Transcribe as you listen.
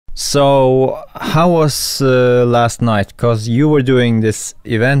So how was last night? Because you were doing this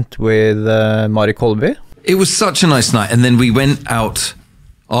event with Mari Kolby. It was such a nice night. And then we went out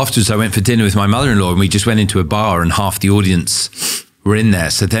afterwards. I went for dinner with my mother-in-law and we just went into a bar and half the audience were in there.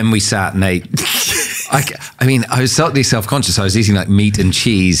 So then we sat and ate. I mean, I was slightly self-conscious. I was eating like meat and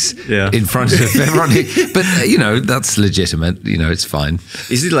cheese in front of everyone. But, you know, that's legitimate. You know, it's fine.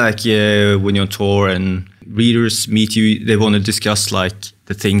 Is it like when you're on tour and readers meet you, they want to discuss like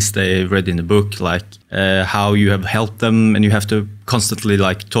the things they read in the book, like how you have helped them, and you have to constantly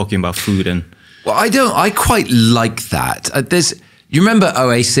like talking about food and... Well, I quite like that. You remember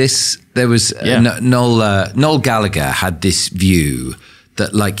Oasis? There was Noel Gallagher had this view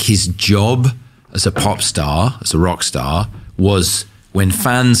that like his job as a pop star, as a rock star, was when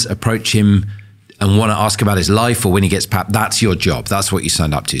fans approach him and want to ask about his life or when he gets papped, that's your job. That's what you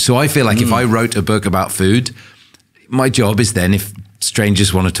signed up to. So I feel like if I wrote a book about food, my job is then if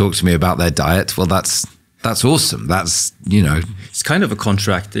strangers want to talk to me about their diet, well, that's awesome. That's, you know. It's kind of a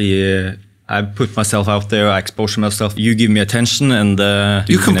contract. I put myself out there, I expose myself, you give me attention and...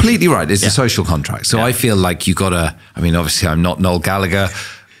 You're completely right. It's a social contract. So I feel like you gotta, I mean, obviously I'm not Noel Gallagher.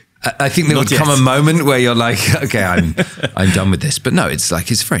 I think there would come a moment where you're like, okay, I'm done with this. But no, it's like,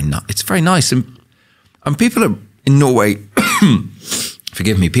 it's very nice. And people are in Norway,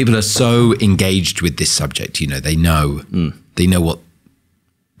 forgive me, people are so engaged with this subject, you know, they know what,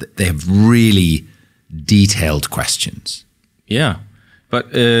 they have really detailed questions. Yeah.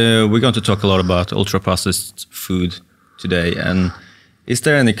 But we're going to talk a lot about ultra-processed food today. And is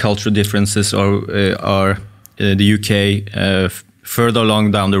there any cultural differences, or are the UK further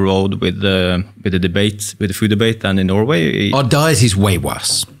along down the road with the debate, with the food debate, than in Norway? Our diet is way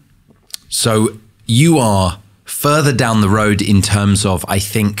worse. So you are further down the road in terms of, I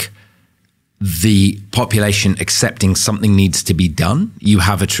think, the population accepting something needs to be done. You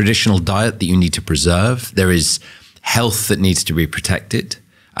have a traditional diet that you need to preserve. There is health that needs to be protected,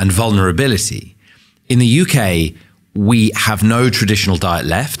 and vulnerability. In the UK, we have no traditional diet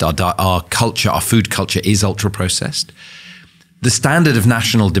left. Our culture, our food culture is ultra-processed. The standard of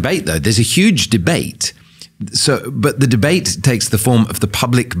national debate, though, there's a huge debate. But the debate takes the form of the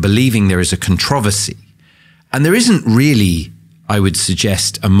public believing there is a controversy. And there isn't really, I would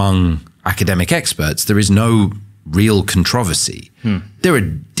suggest, among academic experts, there is no real controversy. There are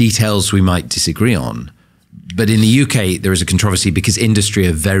details we might disagree on. But in the UK, there is a controversy because industry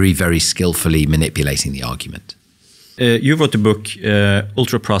are very, very skillfully manipulating the argument. You wrote the book,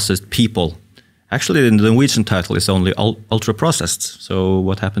 Ultra-Processed People. Actually, the Norwegian title is only ultra-processed. So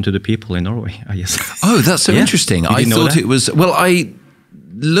what happened to the people in Norway, I guess? Oh, that's so interesting. I thought it was... Well, I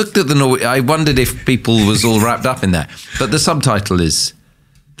looked at I wondered if people was all wrapped up in that. But the subtitle is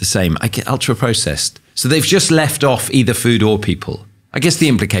the same. I get ultra-processed. So they've just left off either food or people. I guess the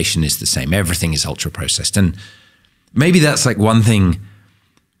implication is the same. Everything is ultra-processed. And maybe that's like one thing.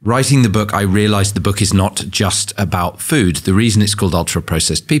 Writing the book, I realized the book is not just about food. The reason it's called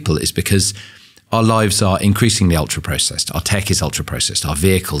Ultra-Processed People is because our lives are increasingly ultra-processed. Our tech is ultra-processed. Our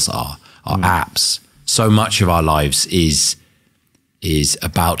vehicles are. Our apps. So much of our lives is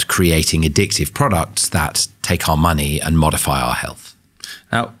about creating addictive products that take our money and modify our health.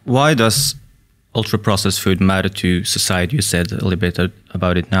 Now, why does ultra-processed food matter to society? You said a little bit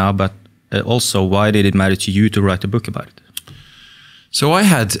about it now, but also why did it matter to you to write a book about it? So I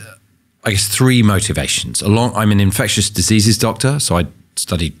had, I guess, three motivations. I'm an infectious diseases doctor, so I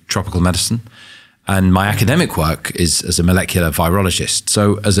studied tropical medicine, and my academic work is as a molecular virologist.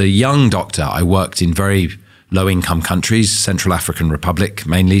 So as a young doctor, I worked in very low-income countries, Central African Republic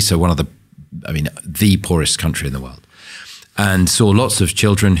mainly, so one of the poorest country in the world, and saw lots of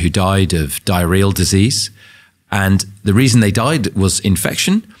children who died of diarrheal disease. And the reason they died was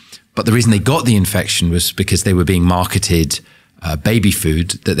infection, but the reason they got the infection was because they were being marketed baby food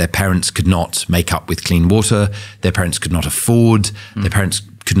that their parents could not make up with clean water, their parents could not afford, their parents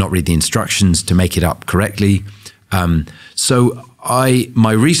could not read the instructions to make it up correctly. So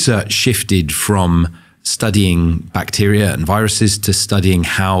my research shifted from studying bacteria and viruses to studying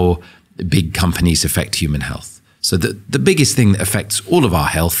how big companies affect human health. So the biggest thing that affects all of our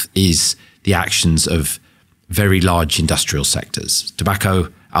health is the actions of very large industrial sectors: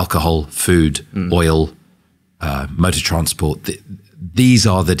 tobacco, alcohol, food, oil, motor transport. These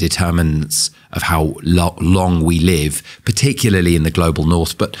are the determinants of how long we live, particularly in the global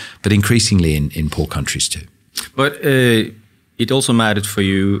north, but increasingly in poor countries too. But it also mattered for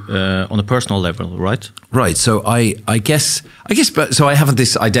you on a personal level, right? Right. So I guess, so I have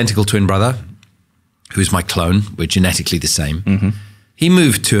this identical twin brother who's my clone. We're genetically the same. he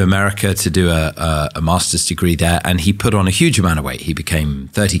moved to America to do a master's degree there, and he put on a huge amount of weight. He became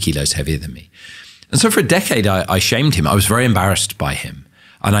 30 kilos heavier than me. And so for a decade, I shamed him. I was very embarrassed by him.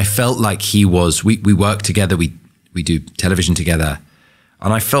 And I felt like he was, we work together, we do television together.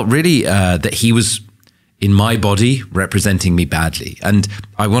 And I felt really that he was in my body representing me badly. And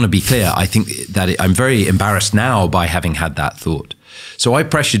I want to be clear, I think that I'm very embarrassed now by having had that thought. So I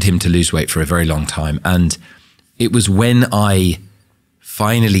pressured him to lose weight for a very long time. And it was when I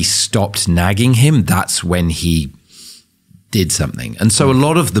finally stopped nagging him, that's when he did something. And so a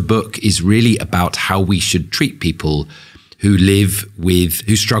lot of the book is really about how we should treat people who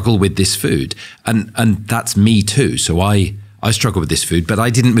who struggle with this food. And that's me too. So I struggle with this food, but I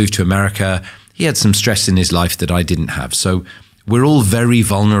didn't move to America. He had some stress in his life that I didn't have. So we're all very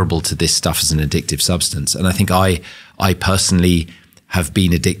vulnerable to this stuff as an addictive substance. And I think I personally have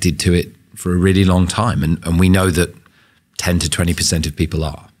been addicted to it for a really long time. And we know that 10 to 20% of people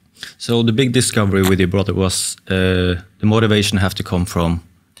are. So the big discovery with your brother was the motivation have to come from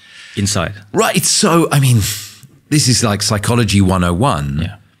inside. Right. So, I mean, this is like psychology 101.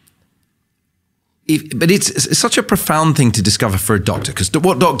 Yeah. But it's such a profound thing to discover for a doctor, because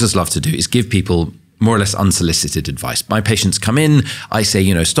what doctors love to do is give people more or less unsolicited advice. My patients come in, I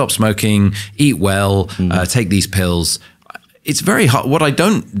say, stop smoking, eat well, take these pills. It's very hard. What I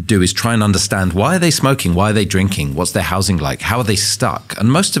don't do is try and understand, why are they smoking? Why are they drinking? What's their housing like? How are they stuck?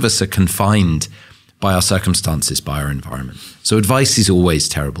 And most of us are confined by our circumstances, by our environment. So advice is always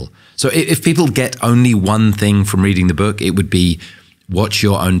terrible. So if people get only one thing from reading the book, it would be, watch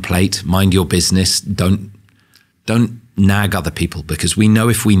your own plate, mind your business, don't nag other people, because we know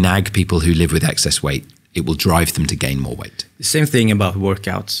if we nag people who live with excess weight, it will drive them to gain more weight. The same thing about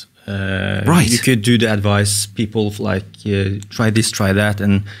workouts. Right. You could do the advice, people like, try this, try that.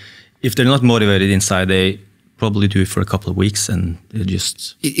 And if they're not motivated inside, they probably do it for a couple of weeks and they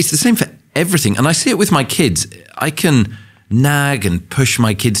just... It's the same for everything. And I see it with my kids. I can nag and push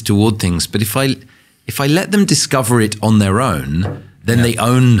my kids toward things, but if I let them discover it on their own, then they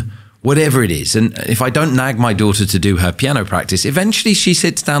own whatever it is. And if I don't nag my daughter to do her piano practice, eventually she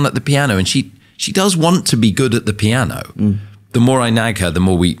sits down at the piano and she does want to be good at the piano. The more I nag her, the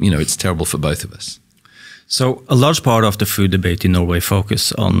more it's terrible for both of us. So a large part of the food debate in Norway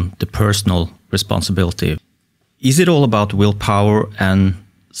focus on the personal responsibility. Is it all about willpower and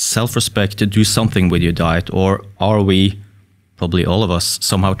self-respect to do something with your diet, or are we, probably all of us,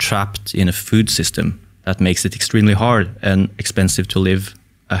 somehow trapped in a food system that makes it extremely hard and expensive to live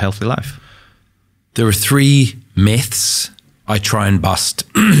a healthy life? There are 3 myths I try and bust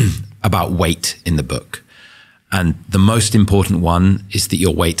about weight in the book. And the most important one is that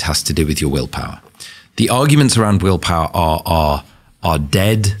your weight has to do with your willpower. The arguments around willpower are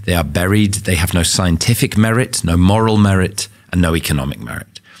dead, they are buried, they have no scientific merit, no moral merit, and no economic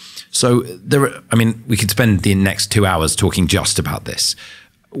merit. So we could spend the next 2 hours talking just about this.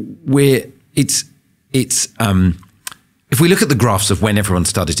 If we look at the graphs of when everyone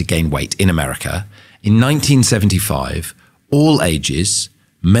started to gain weight in America, in 1975, all ages,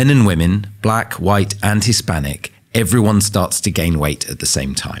 men and women, black, white, and Hispanic, everyone starts to gain weight at the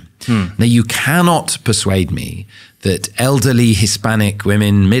same time. Now, you cannot persuade me that elderly Hispanic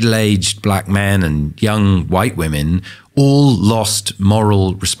women, middle-aged black men, and young white women all lost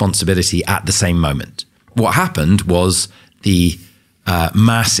moral responsibility at the same moment. What happened was the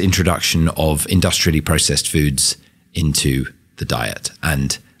mass introduction of industrially processed foods into the diet,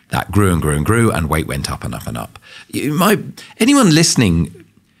 and that grew and grew and grew, and weight went up and up and up. Anyone listening,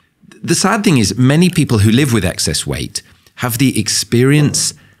 the sad thing is many people who live with excess weight have the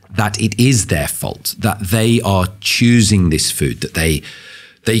experience that it is their fault, that they are choosing this food, that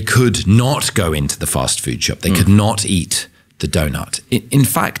they could not go into the fast food shop, they could not eat the donut. In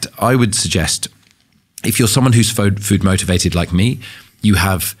fact, I would suggest, if you're someone who's food motivated like me, you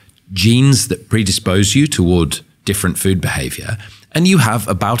have genes that predispose you toward different food behavior, and you have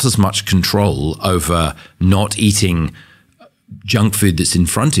about as much control over not eating junk food that's in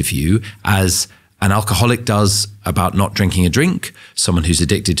front of you as an alcoholic does about not drinking a drink, someone who's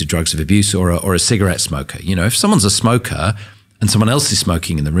addicted to drugs of abuse, or a cigarette smoker. If someone's a smoker and someone else is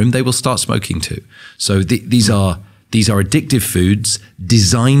smoking in the room, they will start smoking too. So these are addictive foods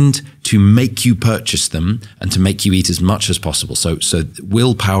designed to make you purchase them and to make you eat as much as possible. So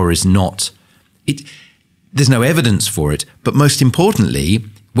willpower is not it. There's no evidence for it, but most importantly,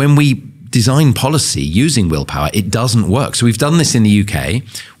 when we design policy using willpower, it doesn't work. So we've done this in the UK,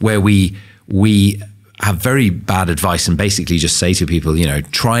 where we have very bad advice and basically just say to people,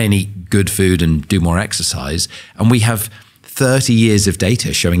 try and eat good food and do more exercise. And we have 30 years of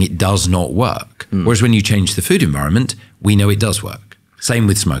data showing it does not work. Whereas when you change the food environment, we know it does work. Same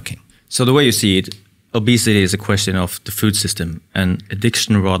with smoking. So the way you see it, obesity is a question of the food system and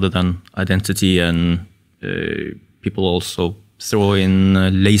addiction rather than identity, and people also throw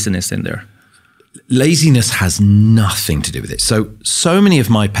in laziness in there. Laziness has nothing to do with it. So many of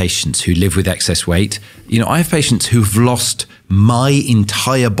my patients who live with excess weight, I have patients who've lost my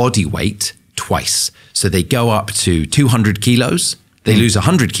entire body weight twice. So they go up to 200 kilos, they lose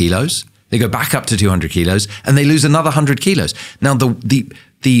 100 kilos, they go back up to 200 kilos, and they lose another 100 kilos. Now,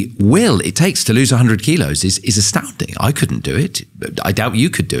 the will it takes to lose 100 kilos is astounding. I couldn't do it. I doubt you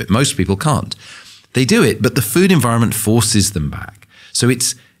could do it. Most people can't. They do it, but the food environment forces them back. So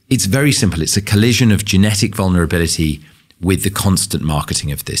it's very simple. It's a collision of genetic vulnerability with the constant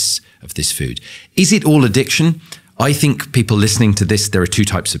marketing of this food. Is it all addiction? I think people listening to this, there are two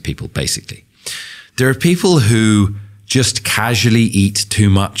types of people, basically. There are people who just casually eat too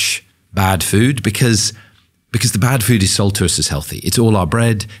much bad food because the bad food is sold to us as healthy. It's all our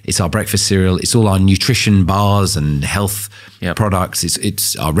bread, it's our breakfast cereal, it's all our nutrition bars and health products,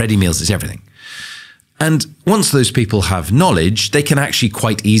 it's our ready meals, it's everything. And once those people have knowledge, they can actually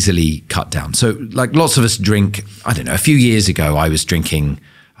quite easily cut down. So like lots of us drink, I don't know, a few years ago, I was drinking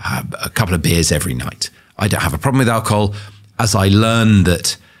a couple of beers every night. I don't have a problem with alcohol. As I learn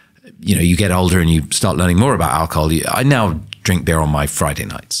that, you get older and you start learning more about alcohol, I now drink beer on my Friday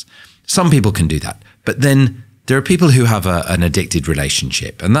nights. Some people can do that. But then there are people who have an addicted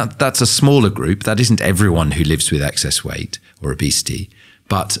relationship, and that's a smaller group. That isn't everyone who lives with excess weight or obesity.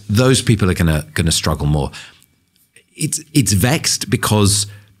 But those people are going to struggle more. It's vexed because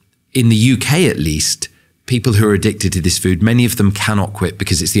in the UK, at least, people who are addicted to this food, many of them cannot quit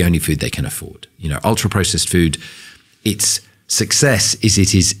because it's the only food they can afford. Ultra-processed food, its success is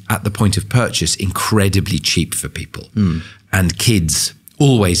it is, at the point of purchase, incredibly cheap for people. And kids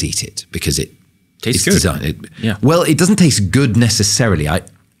always eat it because it tastes good. Well, it doesn't taste good necessarily.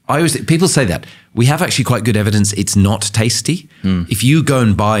 People say that. We have actually quite good evidence it's not tasty. If you go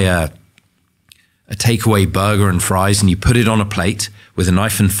and buy a takeaway burger and fries and you put it on a plate with a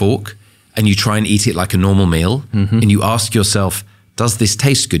knife and fork and you try and eat it like a normal meal and you ask yourself, does this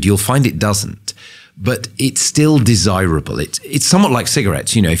taste good? You'll find it doesn't. But it's still desirable. It's somewhat like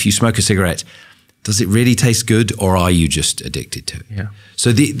cigarettes. If you smoke a cigarette, does it really taste good or are you just addicted to it? Yeah.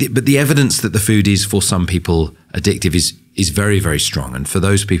 So but the evidence that the food is for some people addictive is very, very strong. And for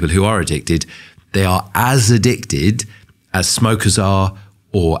those people who are addicted, they are as addicted as smokers are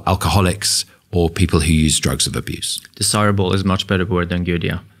or alcoholics or people who use drugs of abuse. Desirable is a much better word than good,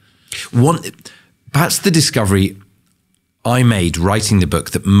 yeah. Perhaps the discovery I made writing the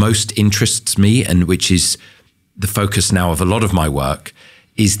book that most interests me and which is the focus now of a lot of my work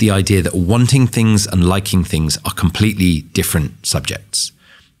is the idea that wanting things and liking things are completely different subjects.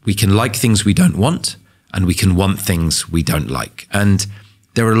 We can like things we don't want, and we can want things we don't like. And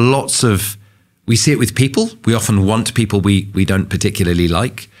there are we see it with people. We often want people we don't particularly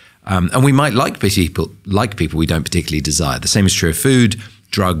like. And we might like people we don't particularly desire. The same is true of food,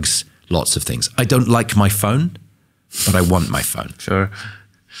 drugs, lots of things. I don't like my phone, but I want my phone. Sure.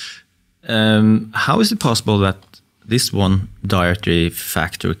 How is it possible that this one dietary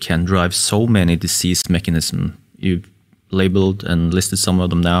factor can drive so many disease mechanisms? You've labeled and listed some of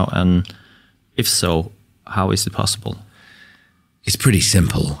them now. And if so, how is it possible? It's pretty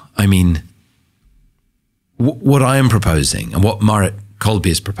simple. I mean, what I am proposing and what Marit Kolbe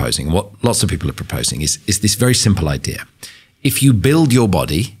is proposing, and what lots of people are proposing is this very simple idea. If you build your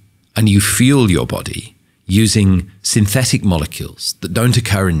body and you fuel your body using synthetic molecules that don't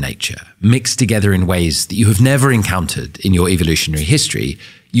occur in nature, mixed together in ways that you have never encountered in your evolutionary history,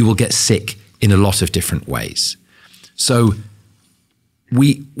 you will get sick in a lot of different ways. So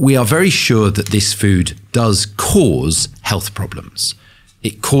we are very sure that this food does cause health problems.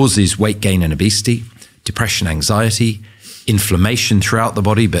 It causes weight gain and obesity, depression, anxiety, inflammation throughout the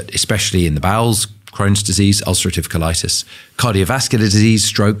body, but especially in the bowels, Crohn's disease, ulcerative colitis, cardiovascular disease,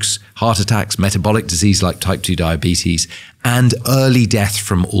 strokes, heart attacks, metabolic disease like type 2 diabetes, and early death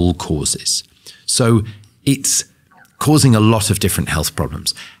from all causes. So it's causing a lot of different health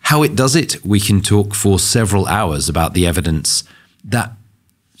problems. How it does it, we can talk for several hours about the evidence that,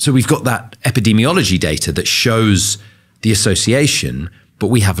 so we've got that epidemiology data that shows the association, but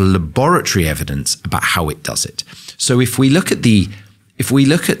we have laboratory evidence about how it does it. So if we look at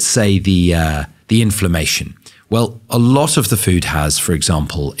say the inflammation, well, a lot of the food has, for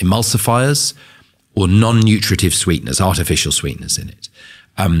example, emulsifiers or non-nutritive sweeteners, artificial sweeteners in it.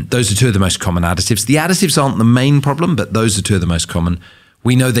 Those are two of the most common additives. The additives aren't the main problem, but those are two of the most common.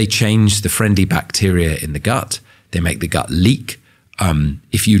 We know they change the friendly bacteria in the gut. They make the gut leak.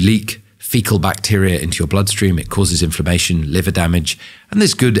 If you leak fecal bacteria into your bloodstream. It causes inflammation, liver damage. And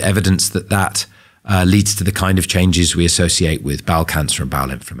there's good evidence that that leads to the kind of changes we associate with bowel cancer and bowel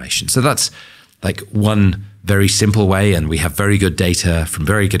inflammation. So that's like one very simple way. And we have very good data from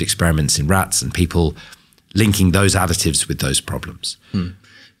very good experiments in rats and people linking those additives with those problems.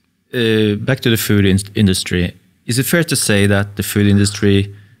 Back to the food industry. Is it fair to say that the food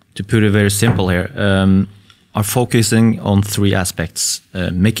industry, to put it very simple here, are focusing on three aspects: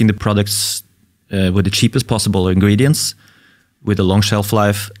 making the products with the cheapest possible ingredients, with a long shelf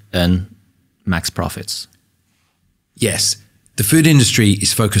life, and max profits? Yes, the food industry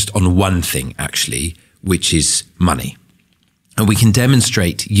is focused on one thing, actually, which is money. And we can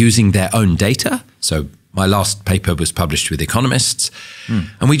demonstrate using their own data. So my last paper was published with economists,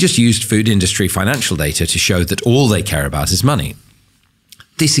 and we just used food industry financial data to show that all they care about is money.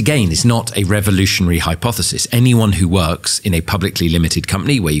 This, again, is not a revolutionary hypothesis. Anyone who works in a publicly limited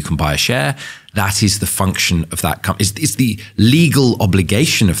company where you can buy a share, that is the function of that company. It's the legal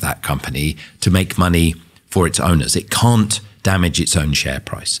obligation of that company to make money for its owners. It can't damage its own share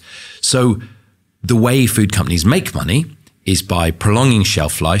price. So the way food companies make money is by prolonging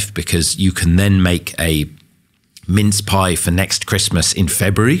shelf life, because you can then make a mince pie for next Christmas in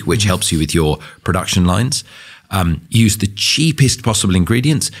February, which helps you with your production lines. Use the cheapest possible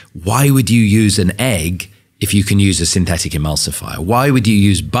ingredients. Why would you use an egg if you can use a synthetic emulsifier? Why would you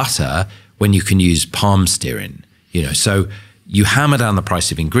use butter when you can use palm stearin? You know, so you hammer down the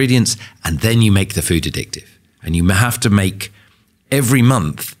price of ingredients, and then you make the food addictive. And you have to make every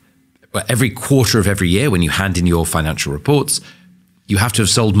month, every quarter of every year, when you hand in your financial reports, you have to have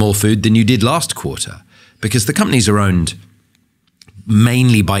sold more food than you did last quarter, because the companies are owned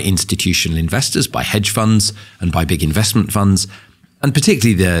mainly by institutional investors, by hedge funds and by big investment funds. And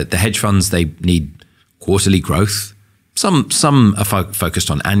particularly the hedge funds, they need quarterly growth. Some are focused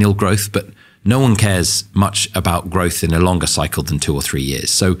on annual growth, but no one cares much about growth in a longer cycle than 2 or 3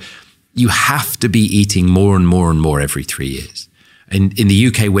 years. So you have to be eating more and more and more every 3 years. In the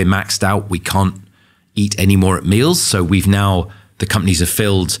UK, we're maxed out. We can't eat any more at meals. So the companies have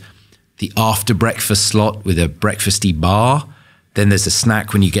filled the after breakfast slot with a breakfasty bar. Then there's a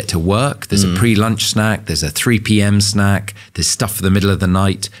snack when you get to work. There's a pre-lunch snack. There's a 3 p.m. snack. There's stuff for the middle of the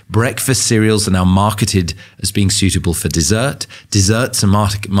night. Breakfast cereals are now marketed as being suitable for dessert. Desserts are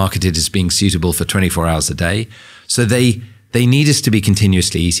marketed as being suitable for 24 hours a day. So they need us to be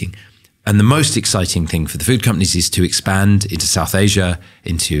continuously eating. And the most exciting thing for the food companies is to expand into South Asia,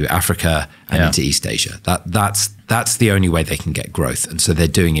 into Africa, and into East Asia. That's the only way they can get growth. And so they're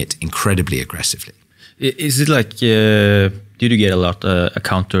doing it incredibly aggressively. Is it like, did you get a lot a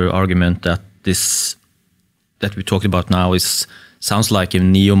counter argument that that we talked about now sounds like a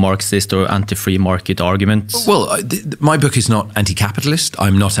neo-Marxist or anti-free market argument? Well, my book is not anti-capitalist.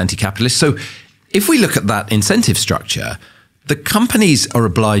 I'm not anti-capitalist. So if we look at that incentive structure, the companies are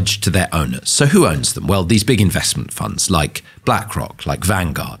obliged to their owners. So who owns them? Well, these big investment funds like BlackRock, like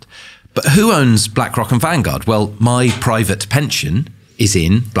Vanguard. But who owns BlackRock and Vanguard? Well, my private pension is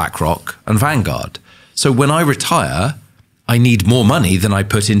in BlackRock and Vanguard. So when I retire, I need more money than I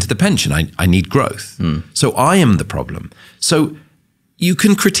put into the pension. I need growth. So I am the problem. So you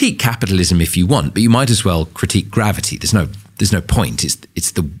can critique capitalism if you want, but you might as well critique gravity. There's no point.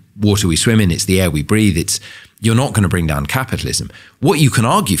 It's the water we swim in. It's the air we breathe. You're not going to bring down capitalism. What you can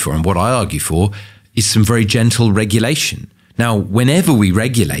argue for, and what I argue for, is some very gentle regulation. Now, whenever we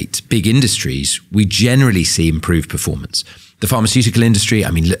regulate big industries, we generally see improved performance. The pharmaceutical industry,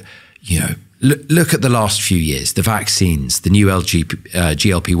 I mean, look at the last few years, the vaccines, the new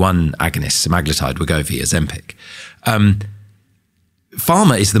GLP-1 agonists, semaglutide, Wegovy, Ozempic.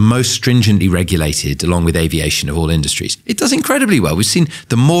 Pharma is the most stringently regulated, along with aviation, of all industries. It does incredibly well. We've seen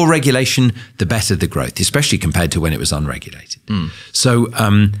the more regulation, the better the growth, especially compared to when it was unregulated. So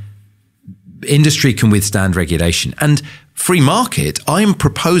industry can withstand regulation. And free market, I'm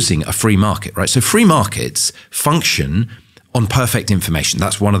proposing a free market, right? So free markets function on perfect information.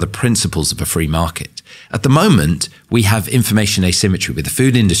 That's one of the principles of a free market. At the moment, we have information asymmetry, where the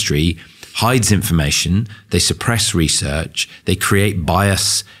food industry hides information, they suppress research, they create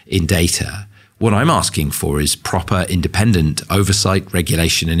bias in data. What I'm asking for is proper independent oversight,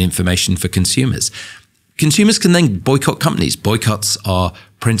 regulation, and information for consumers. Consumers can then boycott companies. Boycotts are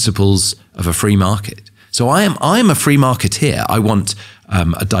principles of a free market. So I am a free marketeer. I want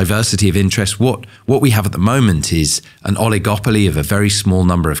a diversity of interest. What we have at the moment is an oligopoly of a very small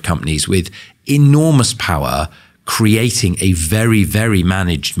number of companies with enormous power, creating a very, very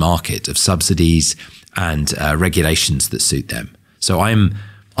managed market of subsidies and regulations that suit them. So I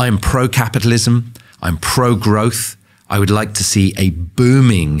am pro-capitalism. I'm pro-growth. I would like to see a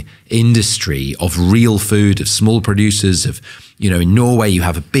booming industry of real food, of small producers, of, in Norway, you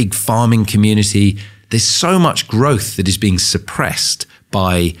have a big farming community. There's so much growth that is being suppressed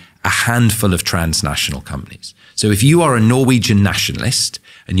by a handful of transnational companies. So if you are a Norwegian nationalist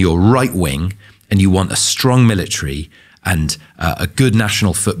and you're right wing and you want a strong military and a good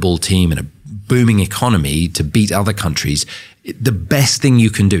national football team and a booming economy to beat other countries, the best thing you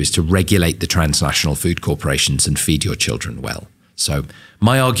can do is to regulate the transnational food corporations and feed your children well. So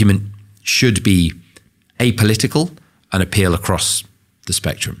my argument should be apolitical and appeal across the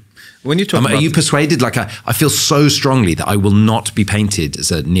spectrum. When you talk are you persuaded? Like I feel so strongly that I will not be painted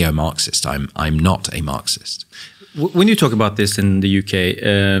as a neo-Marxist. I'm not a Marxist. When you talk about this in the UK,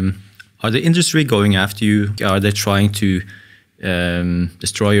 are the industry going after you? Are they trying to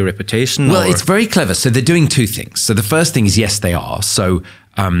destroy your reputation? Well, it's very clever. So they're doing two things. So the first thing is, yes, they are. So,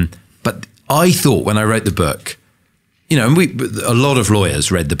 but I thought when I wrote the book, and a lot of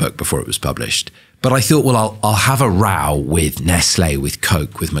lawyers read the book before it was published. But I thought, well, I'll have a row with Nestle, with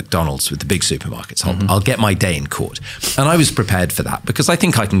Coke, with McDonald's, with the big supermarkets. I'll get my day in court. And I was prepared for that because I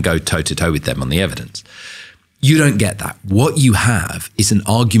think I can go toe-to-toe with them on the evidence. You don't get that. What you have is an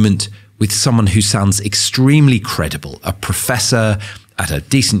argument with someone who sounds extremely credible, a professor at a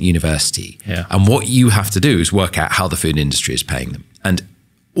decent university. Yeah. And what you have to do is work out how the food industry is paying them. And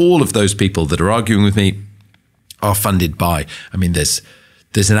all of those people that are arguing with me are funded by, there's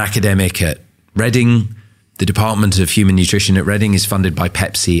an academic at Reading, the Department of Human Nutrition at Reading is funded by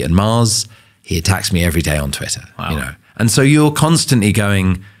Pepsi and Mars. He attacks me every day on Twitter. Wow. And so you're constantly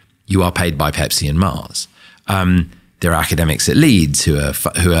going, you are paid by Pepsi and Mars. There are academics at Leeds who are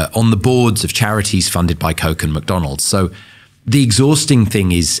on the boards of charities funded by Coke and McDonald's. So the exhausting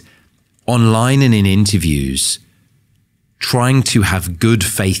thing is online and in interviews, trying to have good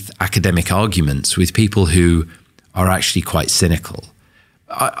faith academic arguments with people who are actually quite cynical.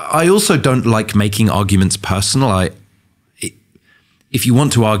 I also don't like making arguments personal. If you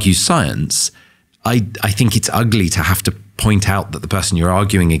want to argue science, I think it's ugly to have to point out that the person you're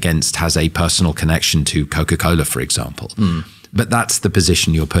arguing against has a personal connection to Coca-Cola, for example. But that's the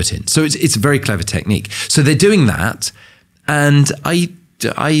position you're put in. So it's a very clever technique. So they're doing that. And I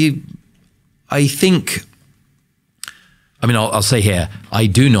think, I'll say here, I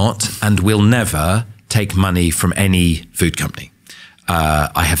do not and will never take money from any food company.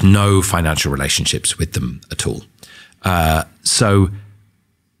 I have no financial relationships with them at all.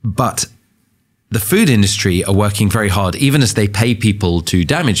 But the food industry are working very hard, even as they pay people to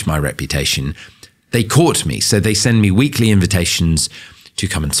damage my reputation. They court me. So they send me weekly invitations to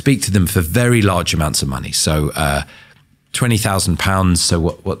come and speak to them for very large amounts of money. So £20,000. So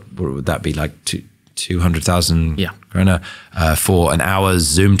what would that be, like 200,000 kroner for an hour's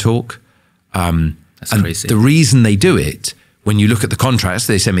Zoom talk? That's crazy. The reason they do it, when you look at the contracts,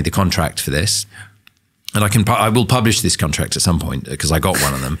 they send me the contract for this, and I will publish this contract at some point because I got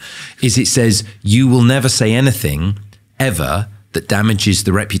one of them, is it says you will never say anything ever that damages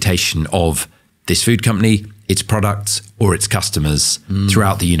the reputation of this food company, its products, or its customers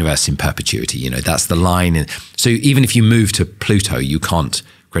throughout the universe in perpetuity. That's the line. So even if you move to Pluto, you can't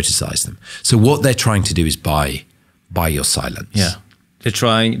criticize them. So what they're trying to do is buy your silence. Yeah,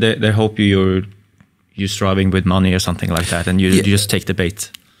 they hope you're striving with money or something like that, and you just take the bait.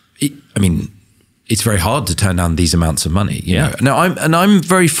 It's very hard to turn down these amounts of money. You know? Now, I'm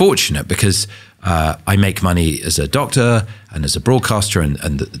very fortunate because I make money as a doctor and as a broadcaster, and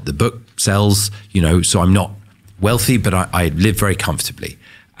the book sells. So I'm not wealthy, but I live very comfortably,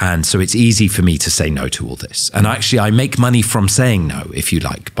 and so it's easy for me to say no to all this. And actually, I make money from saying no, if you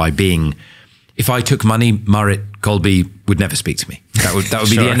like, by being. If I took money, Marit Kolby would never speak to me. That would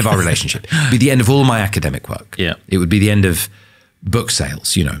be the end of our relationship. It would be the end of all my academic work. Yeah. It would be the end of book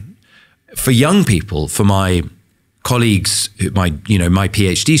sales. For young people, for my colleagues, my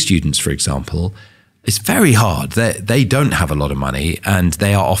PhD students, for example, it's very hard. They don't have a lot of money, and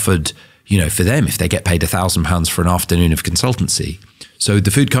they are offered, for them, if they get paid £1,000 for an afternoon of consultancy. So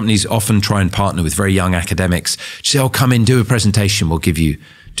the food companies often try and partner with very young academics. Say, "Oh, come in, do a presentation. We'll give you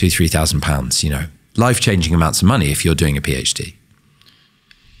 £2,000-3,000, life-changing amounts of money if you're doing a PhD."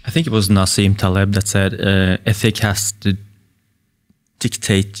 I think it was Nassim Taleb that said, ethic has to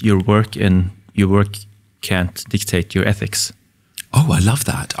dictate your work and your work can't dictate your ethics. Oh, I love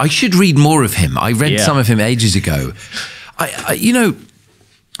that. I should read more of him. I read some of him ages ago.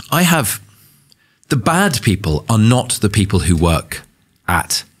 The bad people are not the people who work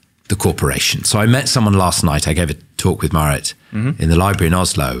at the corporation. So I met someone last night. I gave a talk with Marit in the library in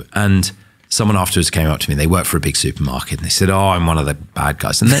Oslo, and someone afterwards came up to me, they work for a big supermarket, and they said, oh, I'm one of the bad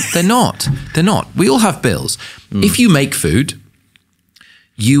guys. And they're not. They're not. We all have bills. If you make food,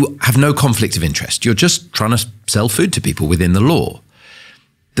 you have no conflict of interest. You're just trying to sell food to people within the law.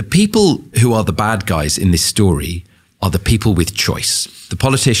 The people who are the bad guys in this story are the people with choice, the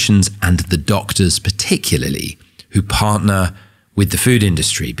politicians and the doctors particularly, who partner with the food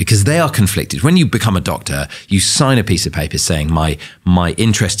industry because they are conflicted. When you become a doctor, you sign a piece of paper saying my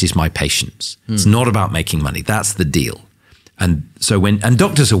interest is my patients. It's not about making money. That's the deal. And so and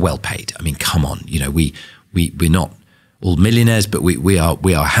doctors are well paid. I mean, come on, you know, we're not all millionaires, but we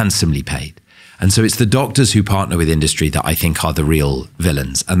are handsomely paid. And so it's the doctors who partner with industry that I think are the real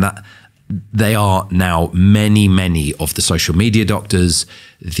villains. And that they are now many of the social media doctors,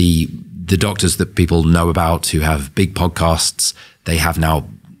 the doctors that people know about who have big podcasts. They have now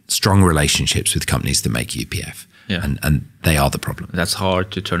strong relationships with companies that make UPF. Yeah. And they are the problem. That's hard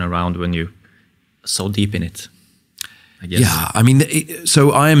to turn around when you're so deep in it, I guess. Yeah, I mean,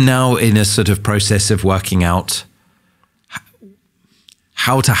 so I am now in a sort of process of working out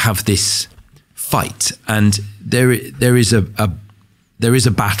how to have this fight. And there is a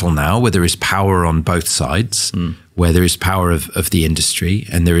battle now where there is power on both sides, where there is power of the industry,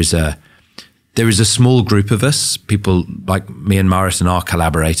 and there is a small group of us, people like me and Marit and our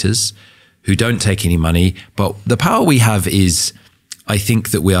collaborators, who don't take any money. But the power we have is, I think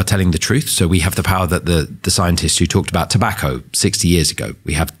that we are telling the truth. So we have the power that the scientists who talked about tobacco 60 years ago,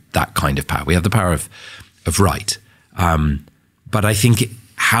 we have that kind of power. We have the power of right. But I think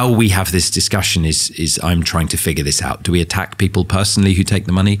how we have this discussion is I'm trying to figure this out. Do we attack people personally who take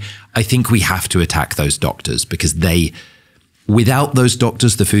the money? I think we have to attack those doctors because without those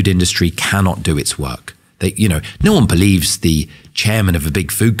doctors, the food industry cannot do its work. No one believes the chairman of a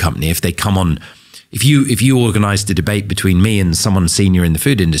big food company if they come on. If you organized a debate between me and someone senior in the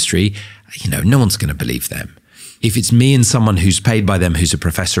food industry, no one's going to believe them. If it's me and someone who's paid by them, who's a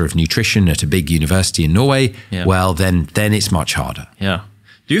professor of nutrition at a big university in Norway, well, then it's much harder. Yeah.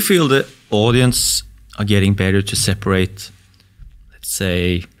 Do you feel the audience are getting better to separate, let's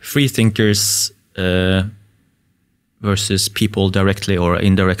say, free thinkers versus people directly or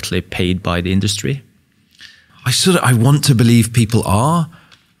indirectly paid by the industry? I want to believe people are,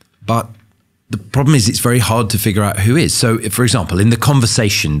 but the problem is it's very hard to figure out who is. So, for example, in The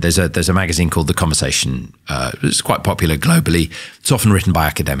Conversation, there's a magazine called The Conversation. It's quite popular globally. It's often written by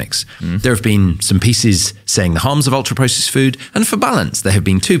academics. There have been some pieces saying the harms of ultra-processed food, and for balance, there have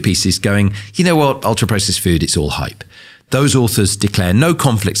been 2 pieces going, you know what, ultra-processed food, it's all hype. Those authors declare no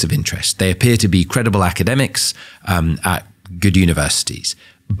conflicts of interest. They appear to be credible academics at good universities.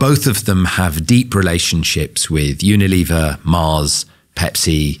 Both of them have deep relationships with Unilever, Mars,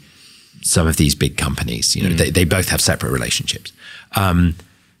 Pepsi, some of these big companies. They both have separate relationships.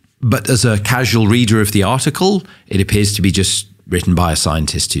 But as a casual reader of the article, it appears to be just written by a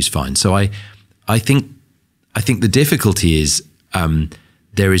scientist who's fine. So I think the difficulty is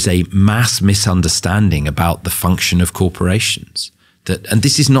there is a mass misunderstanding about the function of corporations. And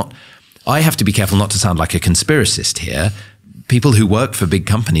this is not, I have to be careful not to sound like a conspiracist here. People who work for big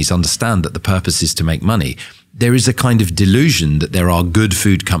companies understand that the purpose is to make money. There is a kind of delusion that there are good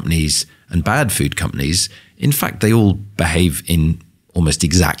food companies and bad food companies. In fact, they all behave in almost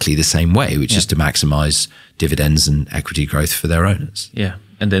exactly the same way, which is to maximize dividends and equity growth for their owners. Yeah.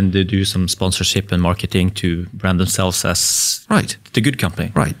 And then they do some sponsorship and marketing to brand themselves as the good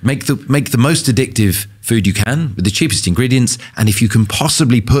company. Right. Make the most addictive food you can with the cheapest ingredients. And if you can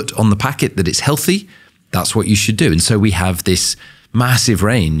possibly put on the packet that it's healthy, that's what you should do. And so we have this massive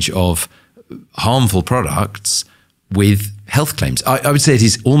range of harmful products with health claims. I would say it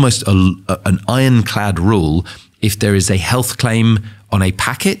is almost an ironclad rule. If there is a health claim on a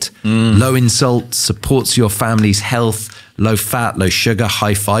packet, low in salt, supports your family's health, low fat, low sugar,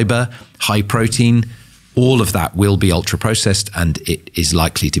 high fiber, high protein, all of that will be ultra processed and it is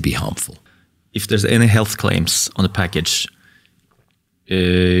likely to be harmful. If there's any health claims on the package,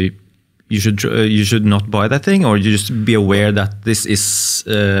 you should not buy that thing, or you just be aware that this is.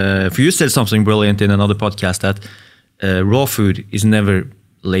 For you said something brilliant in another podcast that raw food is never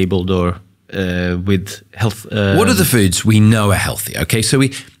labeled or with health. What are the foods we know are healthy? Okay, so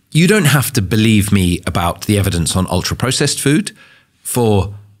you don't have to believe me about the evidence on ultra-processed food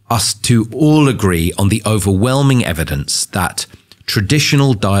for us to all agree on the overwhelming evidence that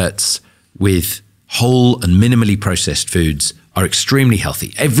traditional diets with whole and minimally processed foods are extremely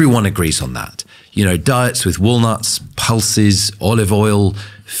healthy. Everyone agrees on that. Diets with walnuts, pulses, olive oil,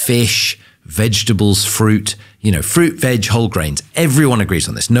 fish, vegetables, fruit, fruit, veg, whole grains. Everyone agrees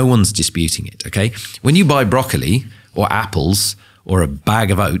on this. No one's disputing it, okay? When you buy broccoli or apples or a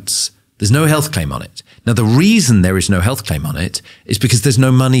bag of oats, There's no health claim on it. Now, the reason there is no health claim on it is because there's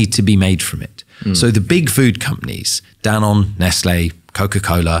no money to be made from it. So the big food companies, Danone, Nestle,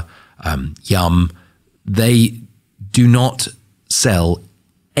 Coca-Cola, Yum, they do not sell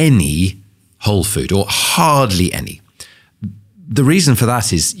any whole food, or hardly any. The reason for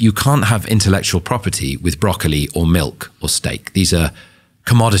that is you can't have intellectual property with broccoli or milk or steak. These are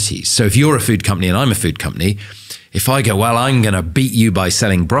commodities. So if you're a food company and I'm a food company, if I go, well, I'm going to beat you by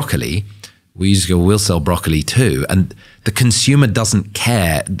selling broccoli, we just go, we'll sell broccoli too. And the consumer doesn't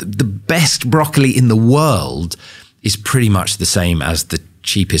care. The best broccoli in the world is pretty much the same as the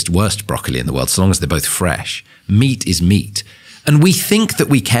cheapest, worst broccoli in the world, so long as they're both fresh. Meat is meat. And we think that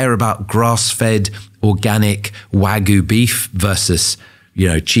we care about grass-fed, organic Wagyu beef versus,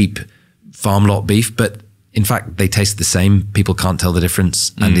 cheap farm lot beef, but in fact, they taste the same. People can't tell the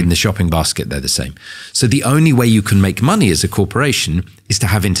difference. And in the shopping basket, they're the same. So the only way you can make money as a corporation is to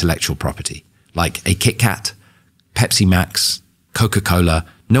have intellectual property, like a Kit Kat, Pepsi Max, Coca-Cola.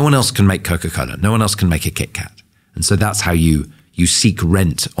 No one else can make Coca-Cola. No one else can make a Kit Kat. And so that's how you seek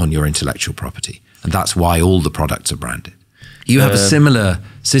rent on your intellectual property. And that's why all the products are branded. You have a similar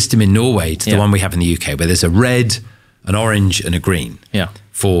system in Norway to the one we have in the UK, where there's a red, an orange, and a green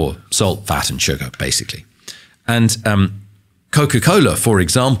for salt, fat, and sugar, basically. And Coca-Cola, for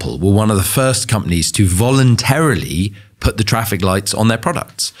example, were one of the first companies to voluntarily put the traffic lights on their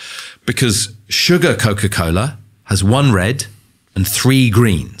products, because sugar Coca-Cola has 1 red and 3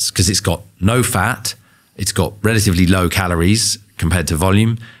 greens, because it's got no fat, it's got relatively low calories compared to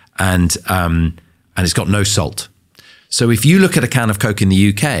volume, and it's got no salt. So if you look at a can of Coke in the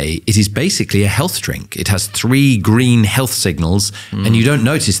UK, it is basically a health drink. It has 3 green health signals, and you don't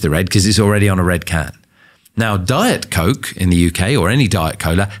notice the red because it's already on a red can. Now, Diet Coke in the UK, or any Diet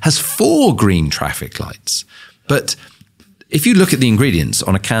Cola, has 4 green traffic lights. But if you look at the ingredients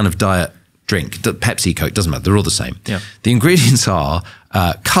on a can of diet drink, Pepsi, Coke, doesn't matter, they're all the same. Yeah. The ingredients are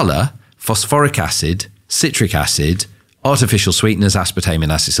colour, phosphoric acid, citric acid, artificial sweeteners, aspartame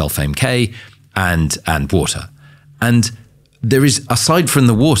and acesulfame K, and water. And there is, aside from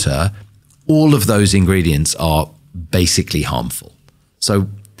the water, all of those ingredients are basically harmful. So,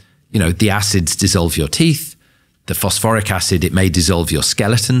 the acids dissolve your teeth. The phosphoric acid, it may dissolve your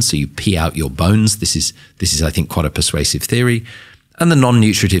skeleton, so you pee out your bones. This is, I think, quite a persuasive theory. And the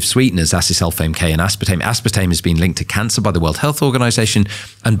non-nutritive sweeteners, acesulfame K and aspartame. Aspartame has been linked to cancer by the World Health Organization,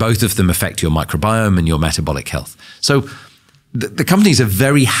 and both of them affect your microbiome and your metabolic health. So the companies are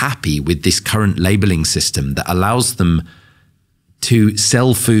very happy with this current labeling system that allows them to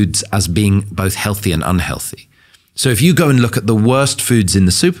sell foods as being both healthy and unhealthy. So if you go and look at the worst foods in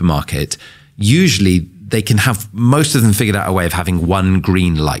the supermarket, usually they can have, most of them figured out a way of having 1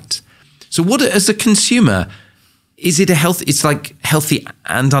 green light. So what, as a consumer, is it it's like healthy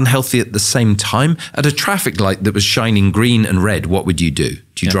and unhealthy at the same time? At a traffic light that was shining green and red, what would you do?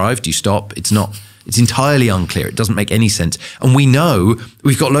 Do you drive? Do you stop? It's entirely unclear. It doesn't make any sense. And we know,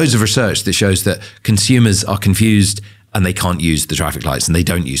 we've got loads of research that shows that consumers are confused and they can't use the traffic lights, and they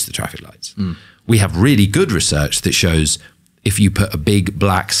don't use the traffic lights. We have really good research that shows if you put a big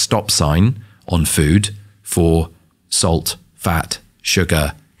black stop sign on food for salt, fat,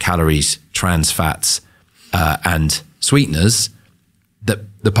 sugar, calories, trans fats, and sweeteners, that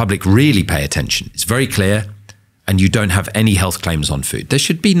the public really pay attention. It's very clear, and you don't have any health claims on food. There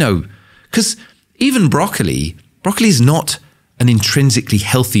should be no, because even broccoli is not an intrinsically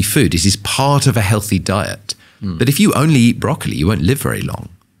healthy food. It is part of a healthy diet. But if you only eat broccoli, you won't live very long.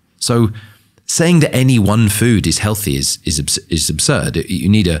 So saying that any one food is healthy is absurd. You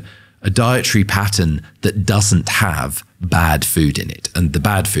need a dietary pattern that doesn't have bad food in it. And the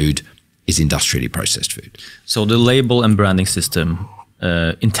bad food is industrially processed food. So the label and branding system,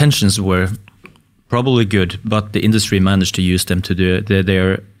 intentions were probably good, but the industry managed to use them to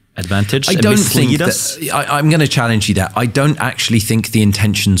their advantage. I don't think that, I'm going to challenge you that. I don't actually think the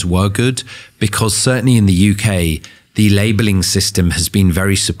intentions were good, because certainly in the UK, the labelling system has been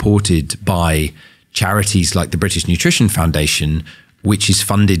very supported by charities like the British Nutrition Foundation, which is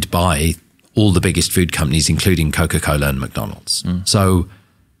funded by all the biggest food companies, including Coca-Cola and McDonald's. So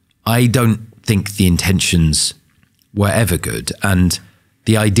I don't think the intentions were ever good. And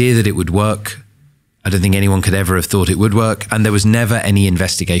the idea that it would work, I don't think anyone could ever have thought it would work. And there was never any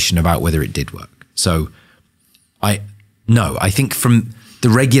investigation about whether it did work. So I think from the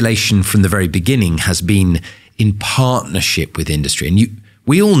regulation from the very beginning has been in partnership with industry. And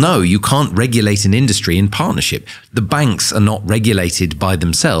we all know you can't regulate an industry in partnership. The banks are not regulated by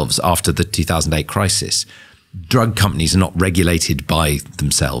themselves after the 2008 crisis. Drug companies are not regulated by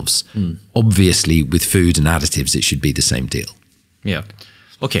themselves. Obviously, with food and additives, it should be the same deal. Yeah.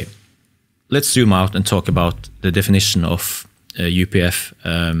 Okay. let's zoom out and talk about the definition of UPF.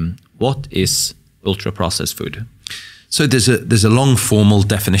 What is ultra-processed food? So there's a long formal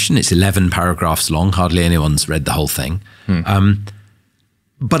definition. It's 11 paragraphs long. Hardly anyone's read the whole thing.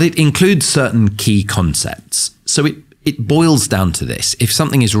 But it includes certain key concepts. So it boils down to this. If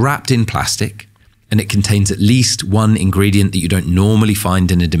something is wrapped in plastic and it contains at least one ingredient that you don't normally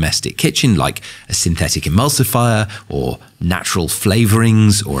find in a domestic kitchen, like a synthetic emulsifier or natural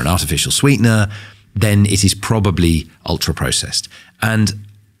flavorings or an artificial sweetener, then it is probably ultra-processed. And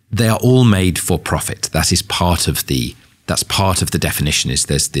they are all made for profit. That's part of the definition, is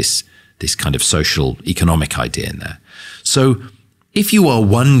there's this kind of social economic idea in there. So if you are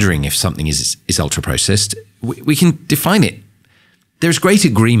wondering if something is ultra-processed, we can define it. There's great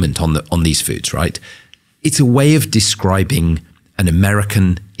agreement on these foods, right? It's a way of describing an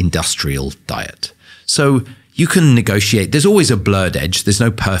American industrial diet. So you can negotiate. There's always a blurred edge. There's no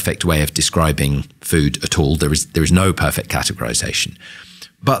perfect way of describing food at all. There is no perfect categorization.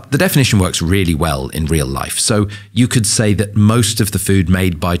 But the definition works really well in real life. So you could say that most of the food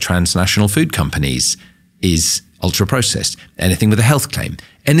made by transnational food companies is ultra-processed. Anything with a health claim.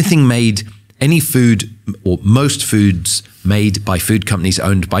 Any food or most foods made by food companies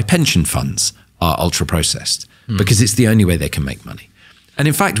owned by pension funds are ultra-processed because it's the only way they can make money. And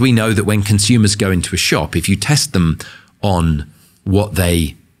in fact, we know that when consumers go into a shop, if you test them on what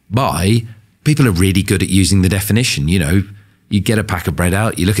they buy, people are really good at using the definition. You know, you get a pack of bread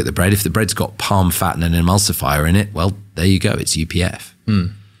out, you look at the bread. If the bread's got palm fat and an emulsifier in it, well, there you go. It's UPF.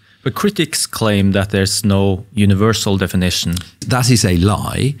 But critics claim that there's no universal definition. That is a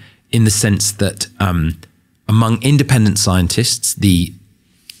lie, in the sense that among independent scientists, the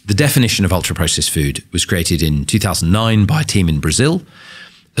definition of ultra-processed food was created in 2009 by a team in Brazil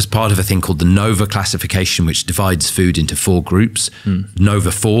as part of a thing called the NOVA classification, which divides food into 4 groups.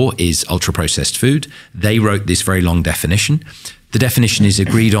 NOVA 4 is ultra-processed food. They wrote this very long definition. The definition is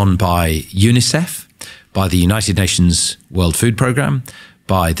agreed on by UNICEF, by the United Nations World Food Programme,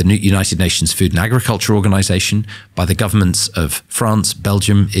 by the United Nations Food and Agriculture Organization, by the governments of France,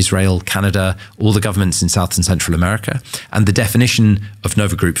 Belgium, Israel, Canada, all the governments in South and Central America. And the definition of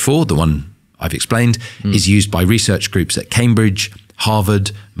NOVA Group 4, the one I've explained, is used by research groups at Cambridge,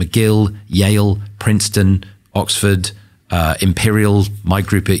 Harvard, McGill, Yale, Princeton, Oxford, Imperial, my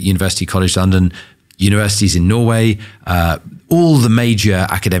group at University College London, universities in Norway, all the major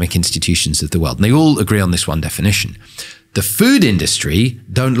academic institutions of the world. And they all agree on this one definition. The food industry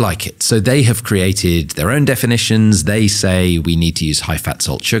don't like it. So they have created their own definitions. They say we need to use high fat,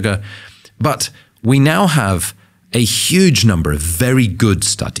 salt, sugar. But we now have a huge number of very good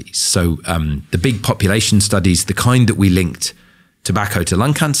studies. So the big population studies, the kind that we linked tobacco to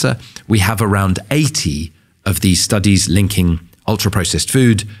lung cancer, we have around 80 of these studies linking ultra-processed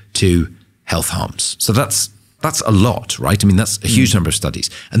food to health harms. So that's a lot, right? I mean, that's a huge number of studies.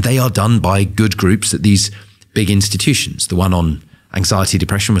 And they are done by good groups at these big institutions. The one on anxiety,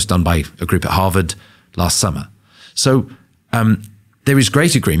 depression was done by a group at Harvard last summer. So there is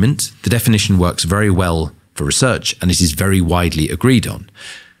great agreement. The definition works very well for research, and it is very widely agreed on.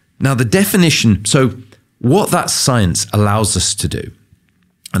 Now, the definition, so what that science allows us to do,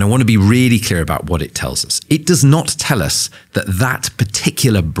 and I want to be really clear about what it tells us. It does not tell us that that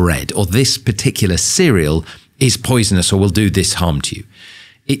particular bread or this particular cereal is poisonous or will do this harm to you.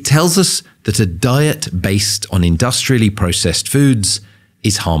 It tells us that a diet based on industrially processed foods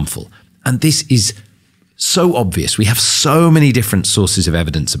is harmful. And this is so obvious. We have so many different sources of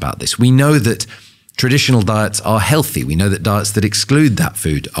evidence about this. We know that traditional diets are healthy. We know that diets that exclude that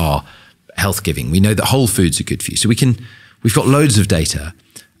food are health-giving. We know that whole foods are good for you. So we've got loads of data.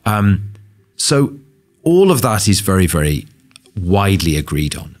 So all of that is very, very widely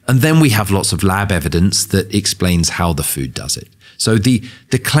agreed on. And then we have lots of lab evidence that explains how the food does it. So the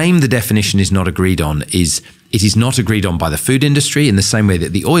claim the definition is not agreed on is it is not agreed on by the food industry in the same way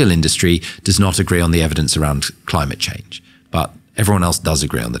that the oil industry does not agree on the evidence around climate change. But everyone else does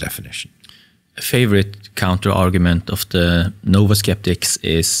agree on the definition. A favorite counter-argument of the Nova skeptics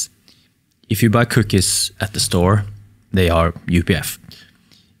is if you buy cookies at the store, they are UPF.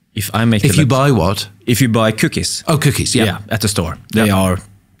 If you buy what? If you buy cookies. Oh, cookies, yeah. Yeah, at the store. They are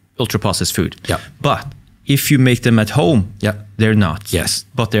ultra-processed food. Yeah. But if you make them at home, they're not. Yes.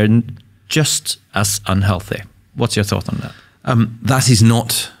 But they're just as unhealthy. What's your thought on that? That is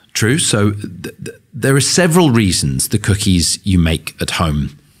not true. So there are several reasons the cookies you make at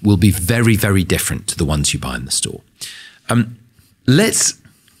home will be very, very different to the ones you buy in the store.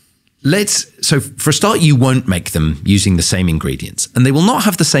 So for a start, you won't make them using the same ingredients, and they will not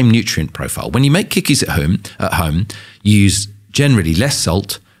have the same nutrient profile. When you make cookies at home, you use generally less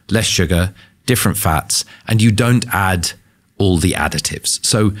salt, less sugar, different fats, and you don't add all the additives.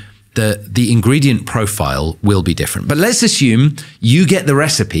 So the ingredient profile will be different. But let's assume you get the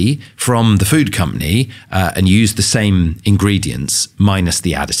recipe from the food company and use the same ingredients minus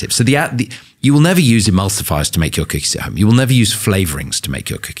the additives. So you will never use emulsifiers to make your cookies at home. You will never use flavorings to make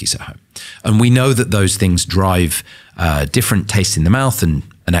your cookies at home. And we know that those things drive different taste in the mouth and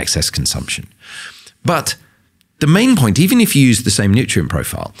excess consumption. But the main point, even if you use the same nutrient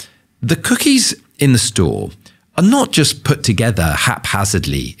profile, the cookies in the store are not just put together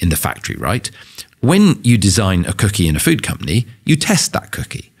haphazardly in the factory, right? When you design a cookie in a food company, you test that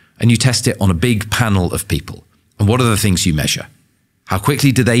cookie and you test it on a big panel of people. And what are the things you measure? How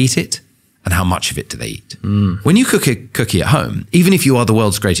quickly do they eat it? And how much of it do they eat? When you cook a cookie at home, even if you are the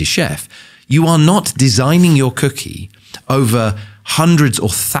world's greatest chef, you are not designing your cookie over hundreds or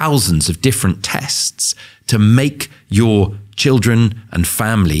thousands of different tests to make your children and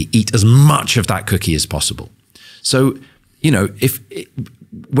family eat as much of that cookie as possible. So, you know,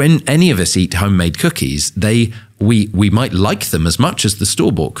 when any of us eat homemade cookies, we might like them as much as the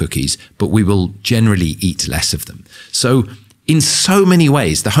store-bought cookies, but we will generally eat less of them. So in so many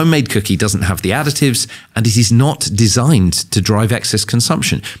ways, the homemade cookie doesn't have the additives and it is not designed to drive excess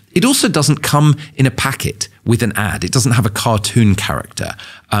consumption. It also doesn't come in a packet with an ad. It doesn't have a cartoon character.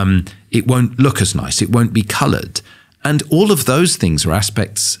 It won't look as nice. It won't be colored. And all of those things are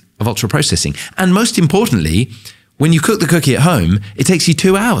aspects of ultra processing. And most importantly, when you cook the cookie at home, it takes you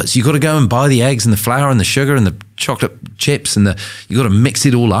 2 hours. You've got to go and buy the eggs and the flour and the sugar and the chocolate chips and you've got to mix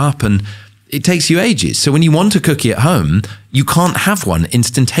it all up and it takes you ages. So when you want a cookie at home, you can't have one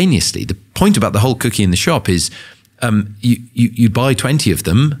instantaneously. The point about the whole cookie in the shop is you buy 20 of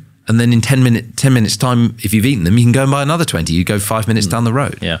them and then in 10 minutes time, if you've eaten them, you can go and buy another 20. You go 5 minutes down the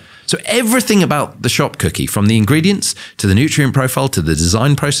road. Yeah. So everything about the shop cookie, from the ingredients to the nutrient profile, to the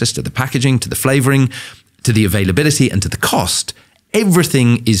design process, to the packaging, to the flavoring, to the availability and to the cost,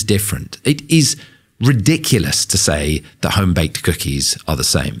 everything is different. It is ridiculous to say that home-baked cookies are the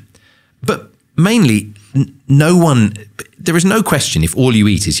same. But mainly, there is no question if all you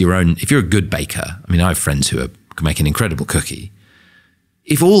eat is your own, if you're a good baker, I mean, I have friends who can make an incredible cookie.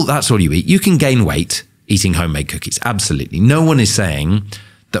 If that's all you eat, you can gain weight eating homemade cookies, absolutely. No one is saying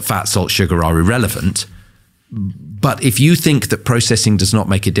that fat, salt, sugar are irrelevant. But if you think that processing does not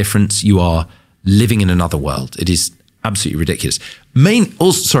make a difference, you are living in another world. It is absolutely ridiculous.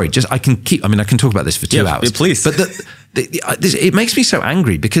 I can talk about this for 2 hours. Please. But it makes me so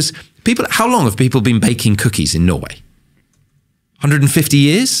angry because how long have people been baking cookies in Norway? 150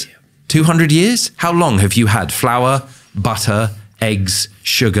 years? 200 years? How long have you had flour, butter, eggs,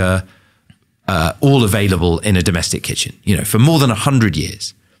 sugar, all available in a domestic kitchen? You know, for more than 100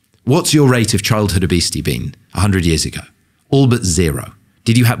 years. What's your rate of childhood obesity been 100 years ago? All but zero.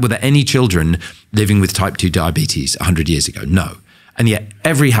 Were there any children living with type 2 diabetes 100 years ago? No. And yet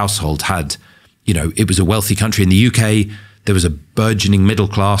every household had, you know, it was a wealthy country. In the UK, there was a burgeoning middle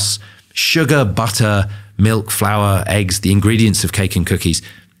class. Sugar, butter, milk, flour, eggs, the ingredients of cake and cookies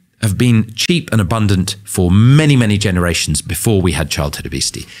have been cheap and abundant for many, many generations before we had childhood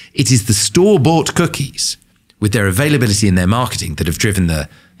obesity. It is the store-bought cookies with their availability and their marketing that have driven the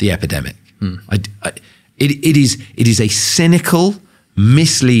epidemic. It is a cynical,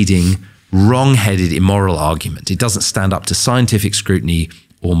 misleading, wrong-headed, immoral argument. It doesn't stand up to scientific scrutiny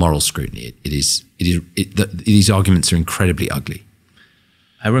or moral scrutiny. These arguments are incredibly ugly.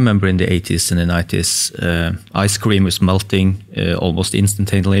 I remember in the 80s and the 90s, ice cream was melting almost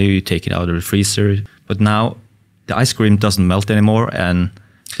instantaneously. You take it out of the freezer. But now the ice cream doesn't melt anymore and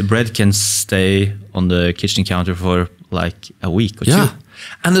the bread can stay on the kitchen counter for like a week or two.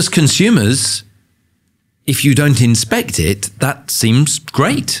 And as consumers, if you don't inspect it, that seems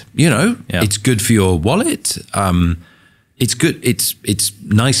great. You know, It's good for your wallet. It's good. It's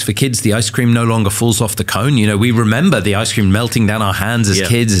nice for kids. The ice cream no longer falls off the cone. You know, we remember the ice cream melting down our hands as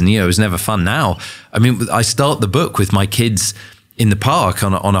kids, and it was never fun. Now, I mean, I start the book with my kids in the park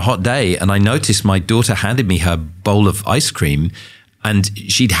on a hot day, and I noticed my daughter handed me her bowl of ice cream, and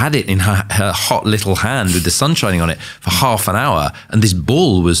she'd had it in her hot little hand with the sun shining on it for half an hour, and this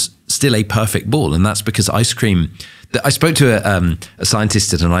ball was still a perfect ball, and that's because ice cream. I spoke to a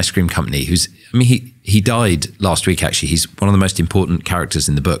scientist at an ice cream company he died last week, actually. He's one of the most important characters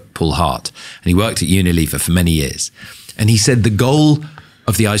in the book, Paul Hart, and he worked at Unilever for many years. And he said the goal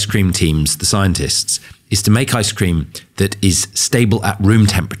of the ice cream teams, the scientists, is to make ice cream that is stable at room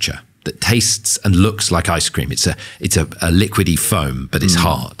temperature, that tastes and looks like ice cream. It's a liquidy foam, but it's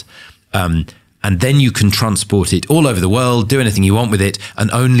hard. And then you can transport it all over the world, do anything you want with it,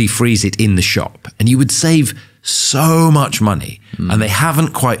 and only freeze it in the shop. And you would save so much money, and they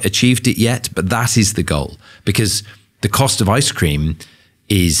haven't quite achieved it yet, but that is the goal, because the cost of ice cream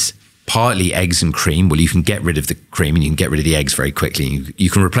is partly eggs and cream. Well, you can get rid of the cream and you can get rid of the eggs very quickly. You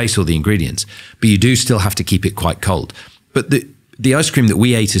can replace all the ingredients, but you do still have to keep it quite cold. But the ice cream that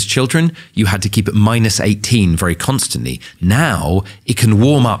we ate as children, you had to keep at -18 very constantly. Now it can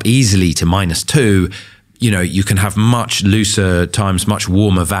warm up easily to -2. You know, you can have much looser times, much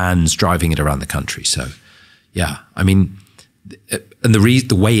warmer vans driving it around the country. So, yeah, I mean, and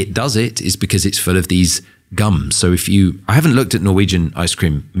the way it does it is because it's full of these gums. So I haven't looked at Norwegian ice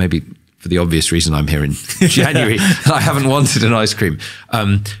cream, maybe for the obvious reason I'm here in January, I haven't wanted an ice cream.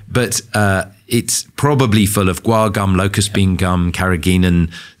 But it's probably full of guar gum, locust bean gum, carrageenan,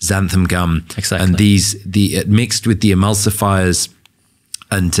 xanthan gum. Exactly. And mixed with the emulsifiers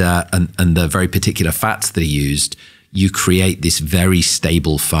and the very particular fats that are used, you create this very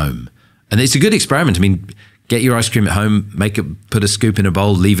stable foam. And it's a good experiment. I mean, get your ice cream at home, put a scoop in a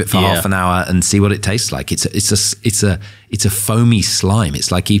bowl, leave it for half an hour, and see what it tastes like. It's a foamy slime.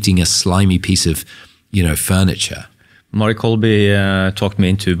 It's like eating a slimy piece of, furniture. Mari Colby talked me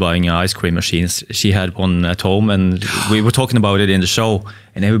into buying ice cream machines. She had one at home, and we were talking about it in the show,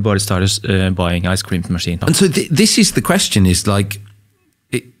 and everybody started buying ice cream machine. And so this is the question: is like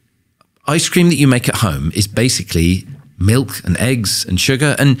ice cream that you make at home is basically milk and eggs and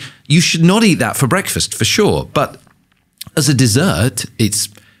sugar, and you should not eat that for breakfast for sure, but as a dessert it's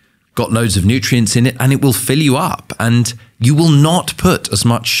got loads of nutrients in it and it will fill you up, and you will not put as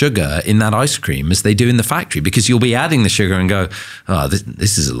much sugar in that ice cream as they do in the factory, because you'll be adding the sugar and go, oh,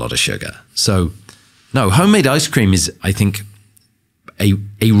 this is a lot of sugar. So no, homemade ice cream is, I think,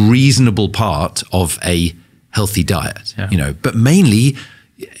 a reasonable part of a healthy diet, but mainly,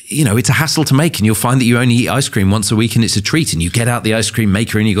 it's a hassle to make, and you'll find that you only eat ice cream once a week and it's a treat, and you get out the ice cream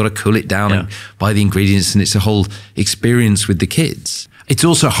maker and you got to cool it down and buy the ingredients, and it's a whole experience with the kids. It's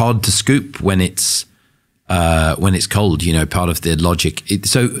also hard to scoop when it's cold, part of the logic.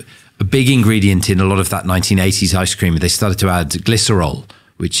 So a big ingredient in a lot of that 1980s ice cream, they started to add glycerol,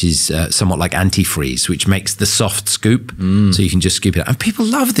 which is somewhat like antifreeze, which makes the soft scoop, so you can just scoop it out. And people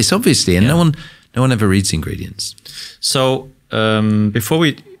love this, obviously, and no one ever reads ingredients. So before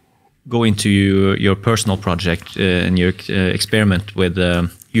we go into your personal project and your experiment with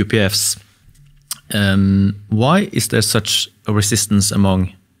UPFs, why is there such a resistance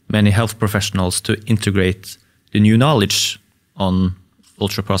among many health professionals to integrate the new knowledge on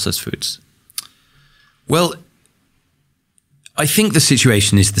ultra-processed foods? Well, I think the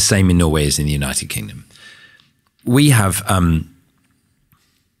situation is the same in Norway as in the United Kingdom. We have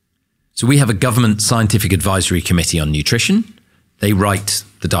a government scientific advisory committee on nutrition. They write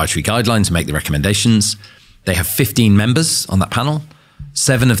the dietary guidelines and make the recommendations. They have 15 members on that panel.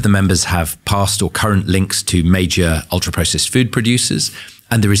 7 of the members have past or current links to major ultra-processed food producers.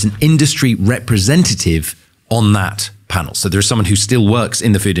 And there is an industry representative on that panel. So there is someone who still works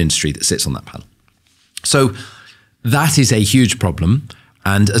in the food industry that sits on that panel. So that is a huge problem.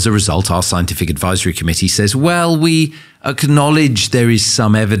 And as a result, our scientific advisory committee says, well, we acknowledge there is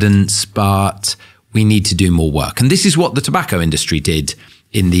some evidence, but we need to do more work. And this is what the tobacco industry did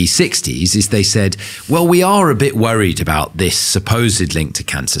in the 60s, is they said, well, we are a bit worried about this supposed link to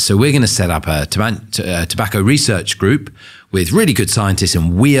cancer. So we're going to set up a tobacco research group with really good scientists,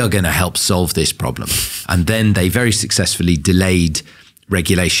 and we are going to help solve this problem. And then they very successfully delayed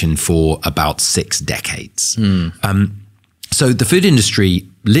regulation for about 6 decades. So the food industry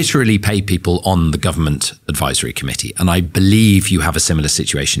literally pay people on the government advisory committee, and I believe you have a similar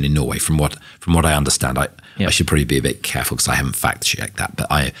situation in Norway. From what I understand, I should probably be a bit careful because I haven't fact-checked that, but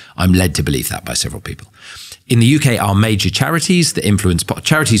I'm led to believe that by several people. In the UK, our major charities that influence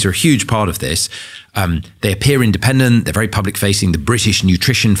charities are a huge part of this. They appear independent. They're very public-facing. The British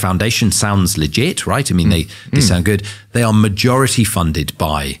Nutrition Foundation sounds legit, right? I mean, they sound good. They are majority funded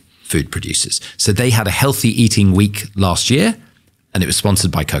by food producers. So they had a healthy eating week last year, and it was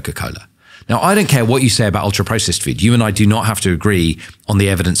sponsored by Coca-Cola. Now, I don't care what you say about ultra-processed food. You and I do not have to agree on the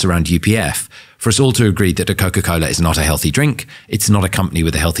evidence around UPF for us all to agree that a Coca-Cola is not a healthy drink. It's not a company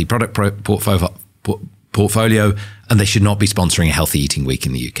with a healthy product portfolio, and they should not be sponsoring a healthy eating week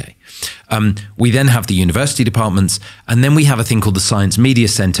in the UK. We then have the university departments, and then we have a thing called the Science Media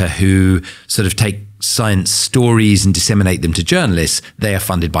Centre, who sort of take science stories and disseminate them to journalists. They are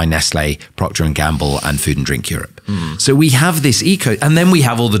funded by Nestle, Procter & Gamble, and Food and Drink Europe. So we have this and then we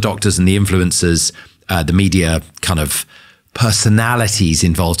have all the doctors and the influencers, the media kind of personalities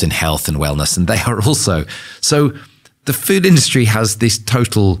involved in health and wellness, and they are also. So the food industry has this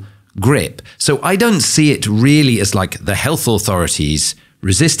total grip. So I don't see it really as like the health authorities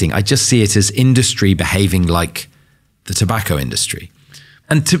resisting. I just see it as industry behaving like the tobacco industry.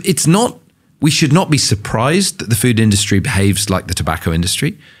 And it's not, we should not be surprised that the food industry behaves like the tobacco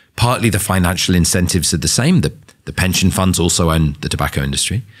industry. Partly the financial incentives are the same. The pension funds also own the tobacco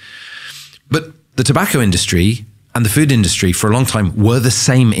industry. But the tobacco industry and the food industry for a long time were the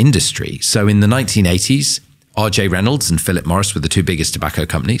same industry. So in the 1980s, R.J. Reynolds and Philip Morris were the two biggest tobacco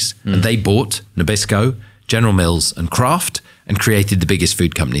companies. And they bought Nabisco, General Mills and Kraft and created the biggest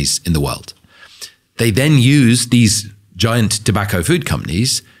food companies in the world. They then used, these giant tobacco food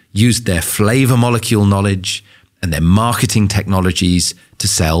companies, used their flavor molecule knowledge and their marketing technologies to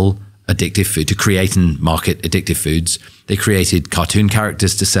sell addictive food, to create and market addictive foods. They created cartoon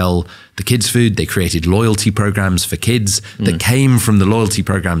characters to sell the kids' food. They created loyalty programs for kids that came from the loyalty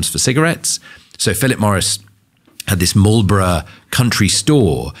programs for cigarettes. So Philip Morris had this Marlboro country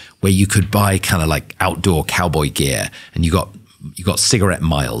store where you could buy kind of like outdoor cowboy gear, and you got cigarette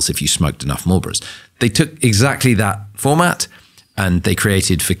miles if you smoked enough Marlboros. They took exactly that format and they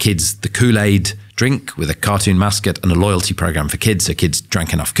created for kids the Kool-Aid drink with a cartoon mascot and a loyalty program for kids. So kids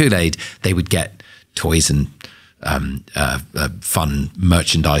drank enough Kool-Aid, they would get toys and fun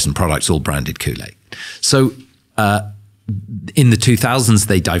merchandise and products, all branded Kool-Aid. So in the 2000s,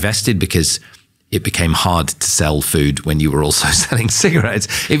 they divested because it became hard to sell food when you were also selling cigarettes.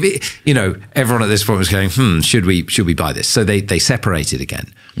 Everyone at this point was going, should we buy this? So they separated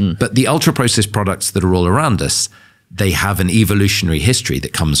again. But the ultra-processed products that are all around us, they have an evolutionary history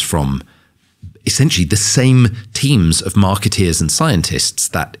that comes from essentially the same teams of marketeers and scientists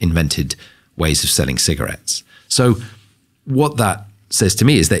that invented ways of selling cigarettes. So what that says to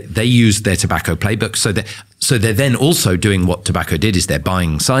me is that they used their tobacco playbook. So they're then also doing what tobacco did, is they're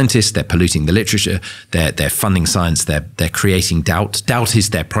buying scientists, they're polluting the literature, they're funding science, they're creating doubt. Doubt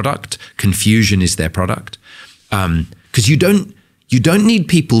is their product. Confusion is their product. Because you don't need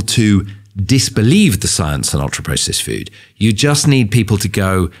people to disbelieve the science on ultra-processed food. You just need people to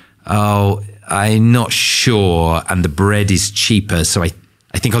go, oh, I'm not sure, and the bread is cheaper, so I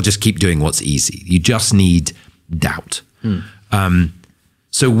think I'll just keep doing what's easy. You just need doubt.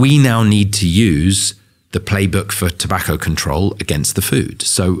 So we now need to use the playbook for tobacco control against the food.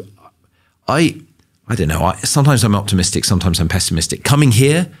 So I don't know, sometimes I'm optimistic, sometimes I'm pessimistic. Coming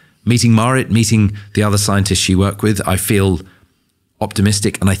here, meeting Marit, meeting the other scientists you work with, I feel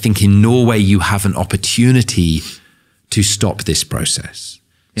optimistic. And I think in Norway, you have an opportunity to stop this process.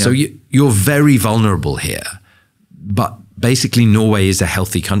 Yeah. So you're very vulnerable here. But basically, Norway is a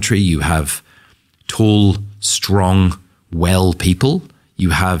healthy country. You have tall, strong, well people.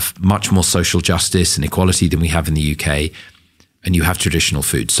 You have much more social justice and equality than we have in the UK. And you have traditional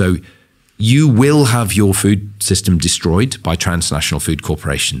food. So you will have your food system destroyed by transnational food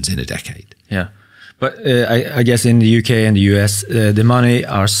corporations in a decade. Yeah. But I guess in the UK and the US, the money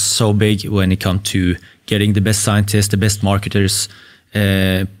are so big when it comes to getting the best scientists, the best marketers,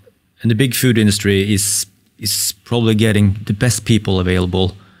 and the big food industry is probably getting the best people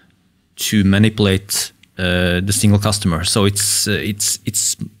available to manipulate the single customer. So it's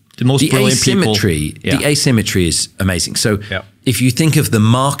the most brilliant people. The asymmetry is amazing. So if you think of the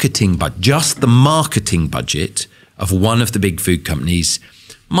marketing, but just the marketing budget of one of the big food companies,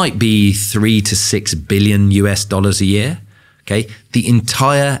 might be $3 to $6 billion a year. Okay, the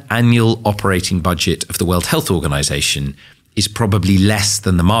entire annual operating budget of the World Health Organization is probably less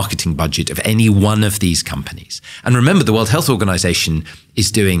than the marketing budget of any one of these companies. And remember, the World Health Organization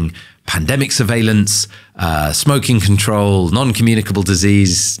is doing pandemic surveillance, smoking control, non-communicable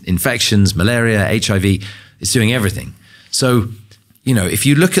disease, infections, malaria, HIV. It's doing everything. So, if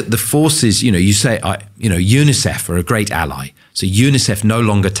you look at the forces, you say, UNICEF are a great ally. So UNICEF no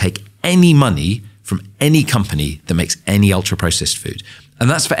longer take any money from any company that makes any ultra-processed food. And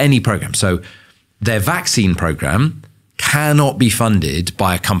that's for any program. So their vaccine program cannot be funded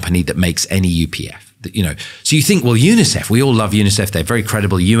by a company that makes any UPF. So you think, well, UNICEF, we all love UNICEF. They're very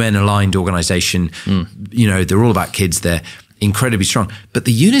credible, UN-aligned organization. They're all about kids. They're incredibly strong. But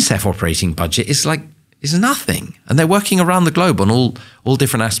the UNICEF operating budget is nothing. And they're working around the globe on all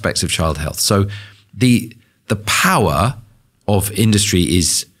different aspects of child health. So the power of industry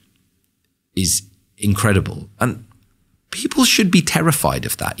is incredible, and people should be terrified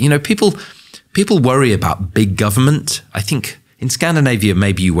of that. People worry about big government. I think in Scandinavia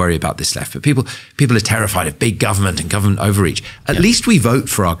maybe you worry about this left, but people are terrified of big government and government overreach. At least we vote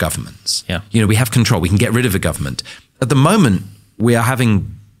for our governments. We have control. We can get rid of a government. At the moment, we are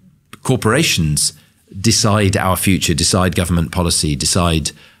having corporations decide our future, decide government policy,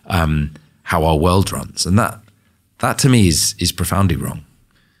 decide how our world runs, and that to me is profoundly wrong.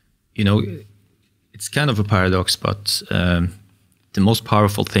 It's kind of a paradox, but the most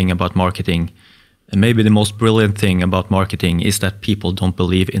powerful thing about marketing, and maybe the most brilliant thing about marketing, is that people don't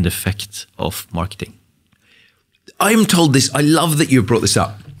believe in the effect of marketing. I'm told this. I love that you brought this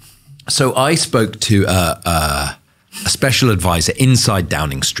up. So I spoke to a special advisor inside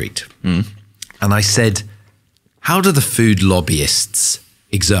Downing Street, and I said, "How do the food lobbyists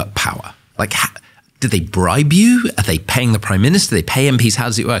exert power? Like, do they bribe you? Are they paying the prime minister? Do they pay MPs? How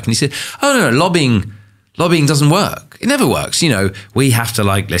does it work?" And he said, "Oh no, lobbying doesn't work. It never works. You know, we have to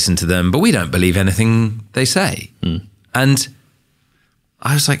like listen to them, but we don't believe anything they say." And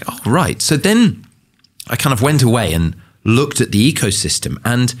I was like, "Oh right." So then I kind of went away and looked at the ecosystem,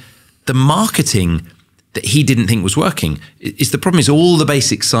 and the marketing that he didn't think was working is the problem is all the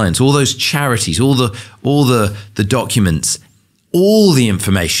basic science, all those charities, all the documents, all the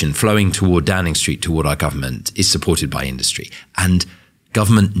information flowing toward Downing Street, toward our government, is supported by industry. And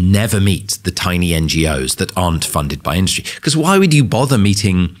government never meets the tiny NGOs that aren't funded by industry. Because why would you bother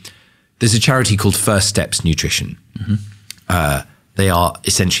meeting? There's a charity called First Steps Nutrition. They are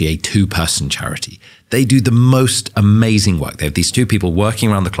essentially a 2-person charity. They do the most amazing work. They have these 2 people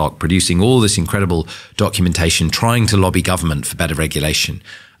working around the clock, producing all this incredible documentation, trying to lobby government for better regulation.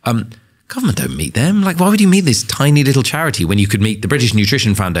 Government don't meet them. Like, why would you meet this tiny little charity when you could meet the British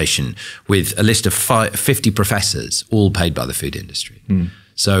Nutrition Foundation with a list of 50 professors, all paid by the food industry?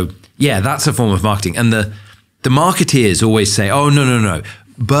 So, yeah, that's a form of marketing. And the marketeers always say, "Oh, no.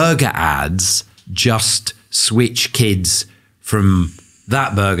 Burger ads just switch kids from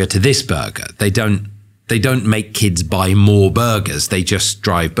that burger to this burger. They don't make kids buy more burgers. They just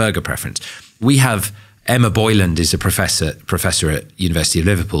drive burger preference." We have Emma Boyland is a professor at University of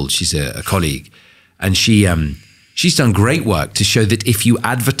Liverpool. She's a colleague, and she's done great work to show that if you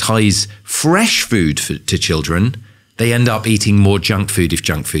advertise fresh food to children, they end up eating more junk food if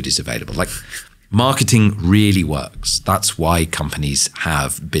junk food is available. Like, marketing really works. That's why companies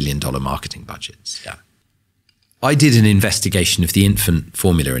have billion-dollar marketing budgets. Yeah. I did an investigation of the infant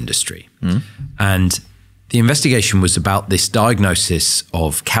formula industry, and the investigation was about this diagnosis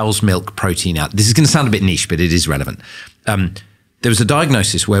of cow's milk protein out. This is going to sound a bit niche, but it is relevant. There was a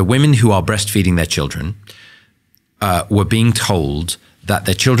diagnosis where women who are breastfeeding their children were being told that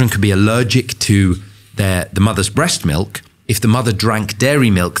their children could be allergic to the mother's breast milk. If the mother drank dairy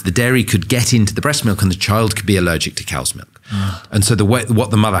milk, the dairy could get into the breast milk and the child could be allergic to cow's milk. And so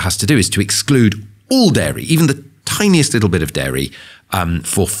what the mother has to do is to exclude all dairy, even the tiniest little bit of dairy,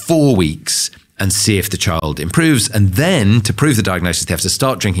 for 4 weeks, and see if the child improves. And then, to prove the diagnosis, they have to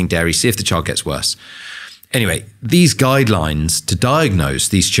start drinking dairy, see if the child gets worse. Anyway, these guidelines to diagnose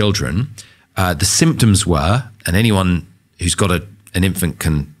these children, the symptoms were, and anyone who's got an infant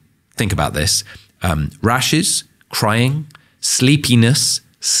can think about this, rashes, crying, sleepiness,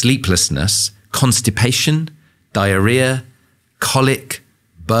 sleeplessness, constipation, diarrhea, colic,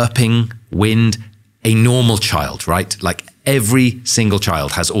 burping, wind. A normal child, right? Like, every single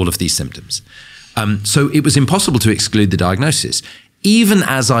child has all of these symptoms. So it was impossible to exclude the diagnosis. Even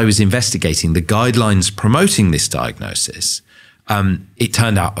as I was investigating the guidelines promoting this diagnosis, it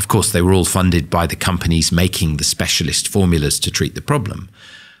turned out, of course, they were all funded by the companies making the specialist formulas to treat the problem.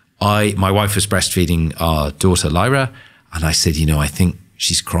 My wife was breastfeeding our daughter, Lyra, and I said, I think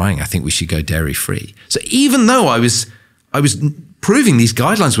she's crying. I think we should go dairy-free. So even though I was proving these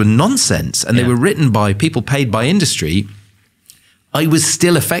guidelines were nonsense and they were written by people paid by industry, I was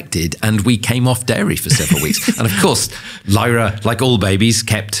still affected, and we came off dairy for several weeks. And of course, Lyra, like all babies,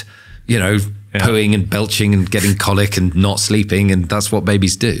 kept, pooing and belching and getting colic and not sleeping, and that's what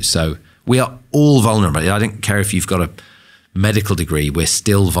babies do. So we are all vulnerable. I don't care if you've got a medical degree, we're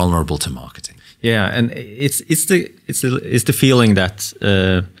still vulnerable to marketing. Yeah, and it's the feeling that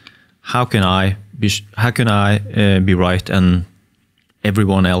how can I be right and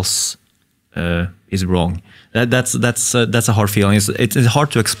everyone else is wrong. That's a hard feeling. It's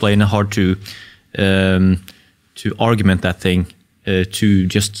hard to explain and hard to argument that thing to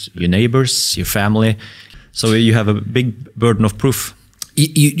just your neighbors, your family. So you have a big burden of proof.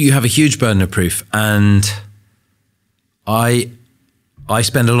 You have a huge burden of proof, and I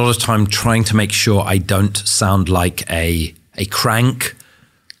spend a lot of time trying to make sure I don't sound like a crank.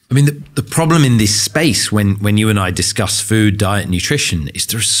 I mean, the problem in this space when you and I discuss food, diet, nutrition is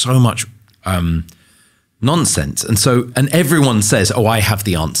there's so much nonsense. And everyone says, oh, I have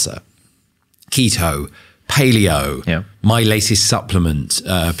the answer. Keto, paleo, my latest supplement,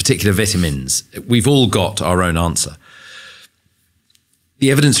 particular vitamins. We've all got our own answer.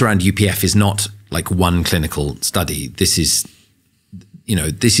 The evidence around UPF is not like one clinical study. This is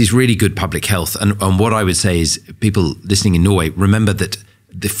really good public health. And what I would say is, people listening in Norway, remember that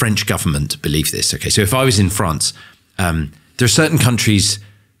the French government believe this. Okay, so if I was in France, there are certain countries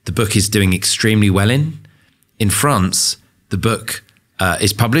the book is doing extremely well in. In France, the book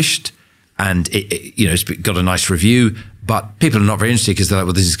is published and it's got a nice review, but people are not very interested because they're like,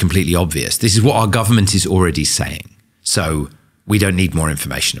 well, this is completely obvious. This is what our government is already saying. So we don't need more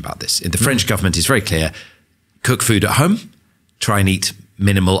information about this. The French government is very clear. Cook food at home, try and eat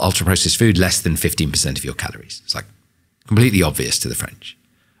minimal ultra-processed food, less than 15% of your calories. It's like completely obvious to the French.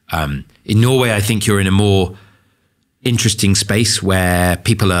 In Norway, I think you're in a more interesting space where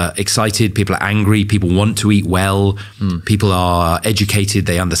people are excited, people are angry, people want to eat well, people are educated,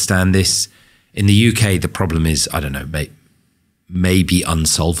 they understand this. In the UK, the problem is, I don't know, maybe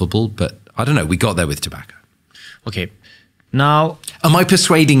unsolvable, but I don't know, we got there with tobacco. Okay. Now, am I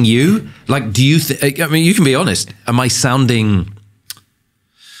persuading you? Like, do you I mean, you can be honest. Am I sounding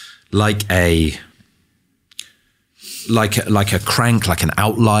like a crank, like an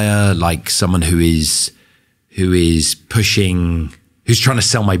outlier, like someone who is pushing, who's trying to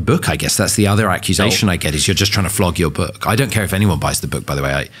sell my book? I guess that's the other accusation I get, is you're just trying to flog your book. I don't care if anyone buys the book, by the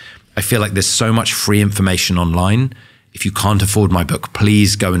way. I feel like there's so much free information online. If you can't afford my book,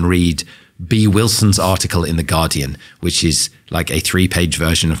 please go and read B. Wilson's article in The Guardian, which is like a 3-page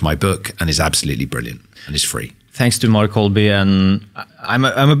version of my book and is absolutely brilliant and is free. Thanks to Mark Colby, and I'm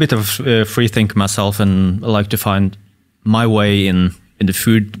a bit of a free thinker myself, and I like to find my way in the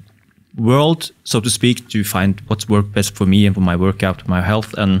food world, so to speak, to find what's worked best for me and for my workout, my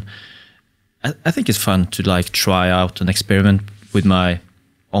health. And I think it's fun to like try out and experiment with my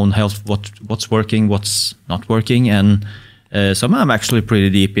own health, what's working, what's not working, and so I'm actually pretty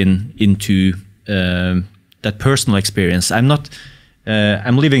deep into that personal experience. I'm not.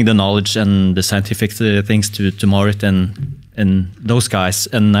 I'm leaving the knowledge and the scientific things to Marit and those guys,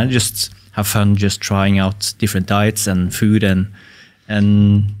 and I just have fun just trying out different diets and food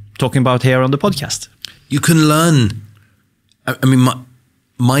and talking about here on the podcast. You can learn. I mean,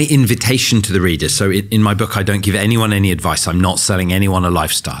 my invitation to the reader. So in my book, I don't give anyone any advice. I'm not selling anyone a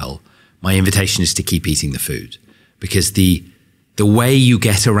lifestyle. My invitation is to keep eating the food, because the way you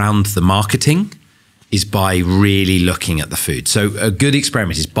get around the marketing is by really looking at the food. So a good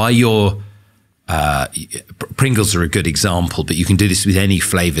experiment is buy your, Pringles are a good example, but you can do this with any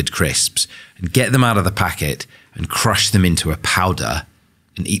flavored crisps, and get them out of the packet and crush them into a powder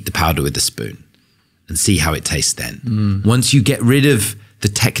and eat the powder with a spoon and see how it tastes then. Once you get rid of the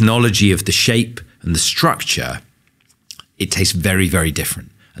technology of the shape and the structure, it tastes very, very different.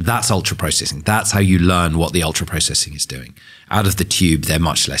 And that's ultra processing. That's how you learn what the ultra processing is doing. Out of the tube, they're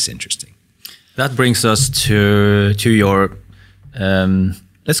much less interesting. That brings us to your,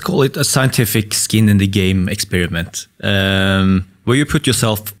 let's call it a scientific skin in the game experiment, where you put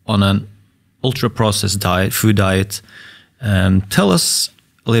yourself on an ultra-processed diet, food diet. Tell us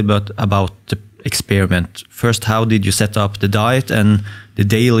a little bit about the experiment. First, how did you set up the diet and the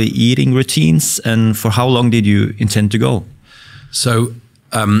daily eating routines, and for how long did you intend to go? So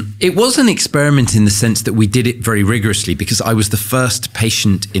it was an experiment in the sense that we did it very rigorously, because I was the first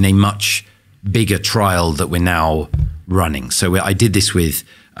patient in a much bigger trial that we're now running. So I did this with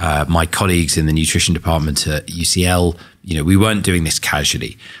my colleagues in the nutrition department at UCL. You know, we weren't doing this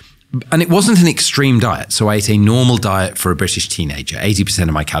casually. And it wasn't an extreme diet. So I ate a normal diet for a British teenager, 80%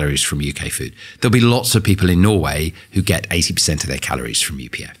 of my calories from UK food. There'll be lots of people in Norway who get 80% of their calories from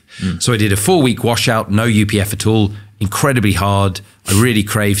UPF. So I did a 4-week washout, no UPF at all, incredibly hard. I really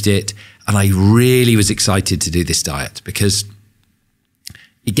craved it. And I really was excited to do this diet, because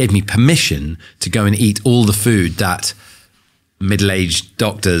it gave me permission to go and eat all the food that middle-aged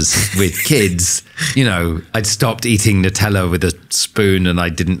doctors with kids, you know, I'd stopped eating Nutella with a spoon, and I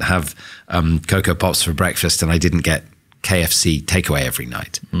didn't have Cocoa Pops for breakfast, and I didn't get KFC takeaway every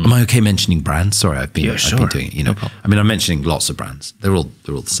night. Am I okay mentioning brands? Sorry, I've been doing it, you know. I mean, I'm mentioning lots of brands. They're all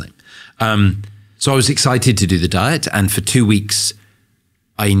the same. So I was excited to do the diet, and for 2 weeks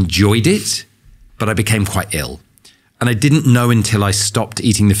I enjoyed it, but I became quite ill. And I didn't know until I stopped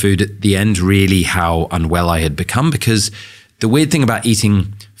eating the food at the end really how unwell I had become, because the weird thing about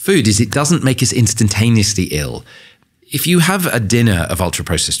eating food is it doesn't make us instantaneously ill. If you have a dinner of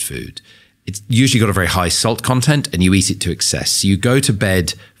ultra-processed food, it's usually got a very high salt content, and you eat it to excess. So you go to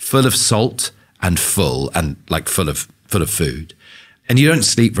bed full of salt and full of food, and you don't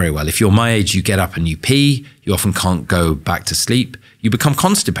sleep very well. If you're my age, you get up and you pee. You often can't go back to sleep. You become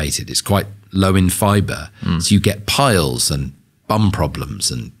constipated. It's quite low in fiber. So you get piles and bum problems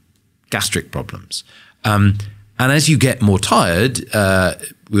and gastric problems. And as you get more tired,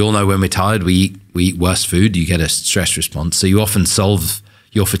 we all know when we're tired, we eat worse food. You get a stress response. So you often solve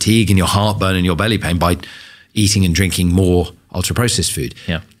your fatigue and your heartburn and your belly pain by eating and drinking more ultra-processed food.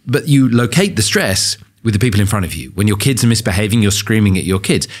 Yeah. But you locate the stress with the people in front of you. When your kids are misbehaving, you're screaming at your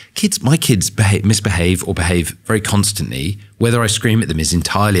kids. My kids misbehave or behave very constantly. Whether I scream at them is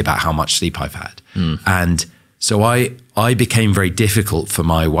entirely about how much sleep I've had. And so I became very difficult for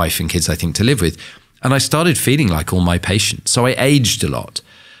my wife and kids, I think, to live with. And I started feeling like all my patients. So I aged a lot.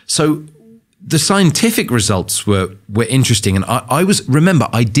 So the scientific results were interesting. And remember,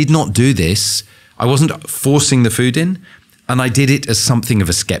 I did not do this. I wasn't forcing the food in. And I did it as something of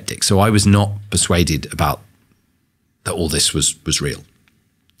a skeptic. So I was not persuaded about that all this was real.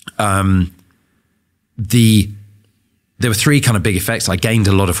 There were three kind of big effects. I gained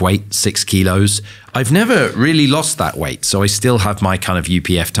a lot of weight, 6 kilos. I've never really lost that weight. So I still have my kind of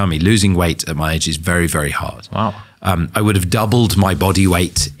UPF tummy. Losing weight at my age is very, very hard. Wow. I would have doubled my body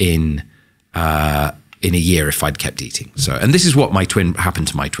weight in a year if I'd kept eating. So, and this is what happened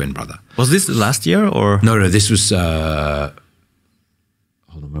to my twin brother. Was this last year or? No, this was, hold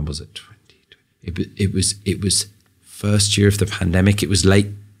on, when was it? 2020. It was first year of the pandemic. I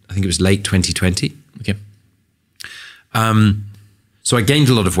think it was late 2020. Okay. So I gained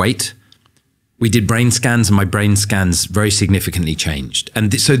a lot of weight. We did brain scans and my brain scans very significantly changed.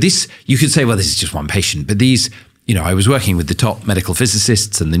 And so this, you could say, well, this is just one patient, but these, I was working with the top medical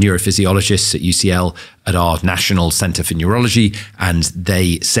physicists and the neurophysiologists at UCL at our National Center for Neurology, and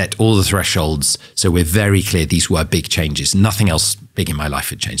they set all the thresholds. So we're very clear these were big changes. Nothing else big in my life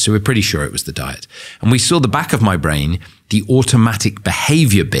had changed. So we're pretty sure it was the diet. And we saw the back of my brain, the automatic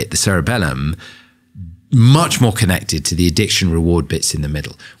behavior bit, the cerebellum, much more connected to the addiction reward bits in the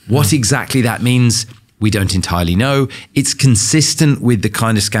middle. What exactly that means, we don't entirely know. It's consistent with the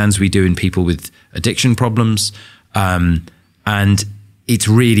kind of scans we do in people with addiction problems. And it's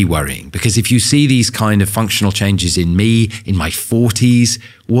really worrying because if you see these kind of functional changes in me in my 40s,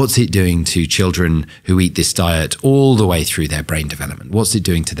 what's it doing to children who eat this diet all the way through their brain development? What's it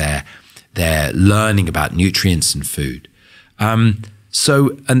doing to their learning about nutrients and food?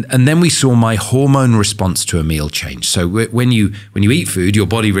 So, and then we saw my hormone response to a meal change. So when you eat food, your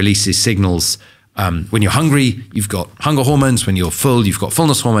body releases signals. When you're hungry, you've got hunger hormones. When you're full, you've got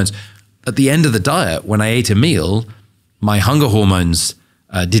fullness hormones. At the end of the diet, when I ate a meal, my hunger hormones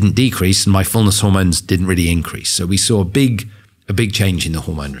didn't decrease and my fullness hormones didn't really increase. So we saw a big change in the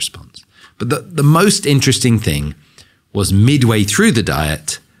hormone response. But the most interesting thing was midway through the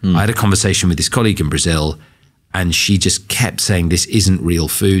diet, I had a conversation with this colleague in Brazil, and she just kept saying, this isn't real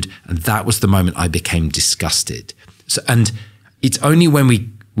food. And that was the moment I became disgusted. So, and it's only when we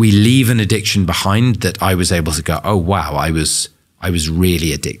leave an addiction behind that I was able to go, oh, wow, I was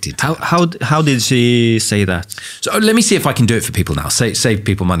really addicted to that. How did she say that? So let me see if I can do it for people now. Save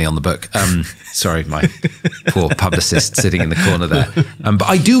people money on the book. Sorry, my poor publicist sitting in the corner there. But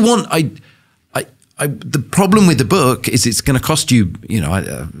I do want, the problem with the book is it's going to cost you, I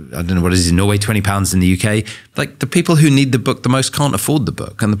don't know what it is in Norway, £20 in the UK. Like the people who need the book the most can't afford the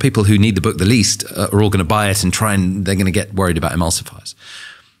book. And the people who need the book the least are all going to buy it and they're going to get worried about emulsifiers.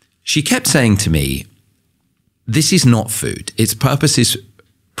 She kept saying to me, this is not food. Its purpose is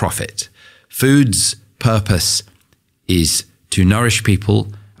profit. Food's purpose is to nourish people,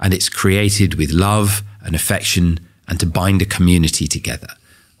 and it's created with love and affection and to bind a community together.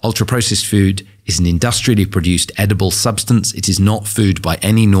 Ultra-processed food is an industrially produced edible substance. It is not food by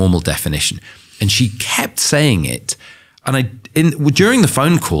any normal definition. And she kept saying it. And during the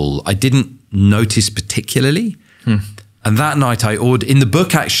phone call, I didn't notice particularly. And that night I ordered, in the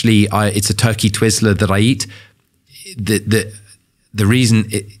book actually, it's a turkey Twizzler that I eat. The reason,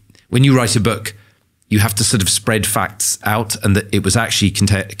 when you write a book, you have to sort of spread facts out, and that it was actually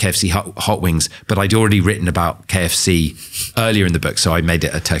KFC hot wings, but I'd already written about KFC earlier in the book, so I made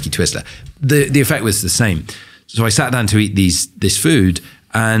it a turkey Twizzler. The effect was the same. So I sat down to eat this food,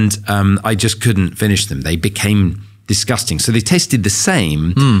 and I just couldn't finish them. They became disgusting. So they tasted the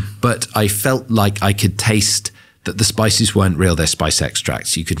same, but I felt like I could taste that the spices weren't real. They're spice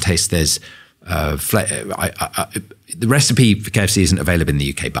extracts. You could taste there's the recipe for KFC isn't available in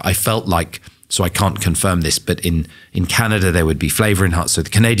the UK, but I felt like, so I can't confirm this, but in Canada, there would be flavor enhancers. So the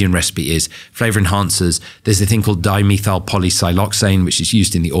Canadian recipe is flavor enhancers. There's a thing called dimethyl polysiloxane, which is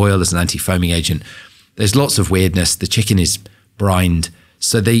used in the oil as an anti-foaming agent. There's lots of weirdness. The chicken is brined.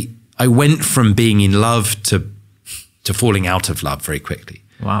 So I went from being in love to falling out of love very quickly.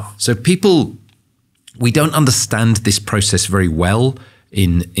 Wow. So we don't understand this process very well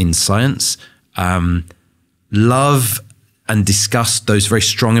in science. Love and disgust, those very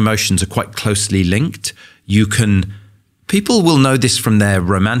strong emotions, are quite closely linked. People will know this from their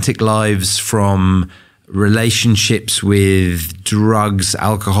romantic lives, from relationships with drugs,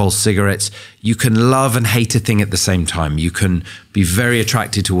 alcohol, cigarettes. You can love and hate a thing at the same time. You can be very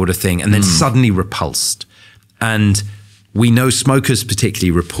attracted toward a thing and then suddenly repulsed. And we know smokers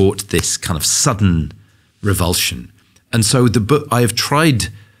particularly report this kind of sudden revulsion. And so the book, I have tried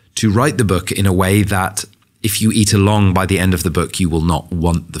to write the book in a way that if you eat along by the end of the book, you will not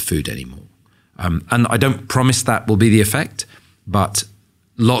want the food anymore. And I don't promise that will be the effect, but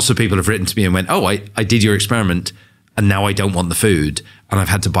lots of people have written to me and went, oh, I did your experiment and now I don't want the food. And I've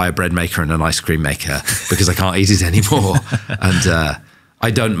had to buy a bread maker and an ice cream maker because I can't eat it anymore. And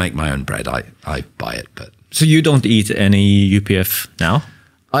I don't make my own bread. I buy it. But so you don't eat any UPF now?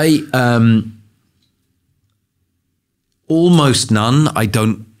 I almost none. I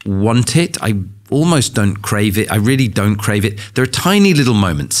don't want it. I almost don't crave it. I really don't crave it. There are tiny little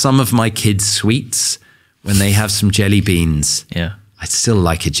moments. Some of my kids' sweets, when they have some jelly beans, yeah, I still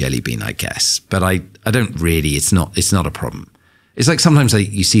like a jelly bean, I guess. But I don't really. It's not a problem. It's like sometimes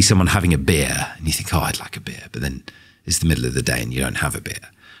you see someone having a beer and you think, oh, I'd like a beer. But then it's the middle of the day and you don't have a beer.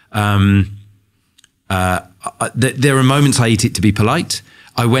 There are moments I eat it to be polite.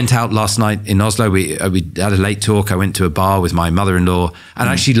 I went out last night in Oslo. We had a late talk. I went to a bar with my mother-in-law, and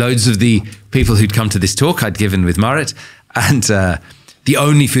actually loads of the people who'd come to this talk I'd given with Marit. And the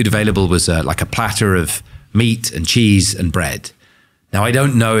only food available was like a platter of meat and cheese and bread. Now, I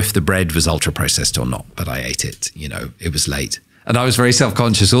don't know if the bread was ultra-processed or not, but I ate it. You know, it was late. And I was very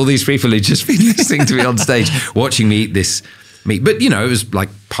self-conscious. All these people who'd just been listening to me on stage, watching me eat this meat. But, you know, it was like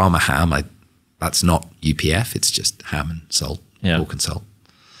Parma ham. That's not UPF. It's just ham and salt, pork and salt.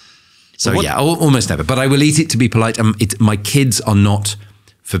 So yeah, almost never. But I will eat it to be polite. My kids are not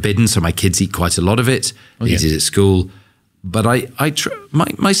forbidden, so my kids eat quite a lot of it. They eat it at school. But my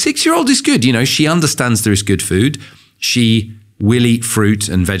 6-year-old is good. You know, she understands there is good food. She will eat fruit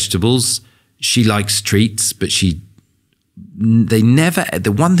and vegetables. She likes treats, but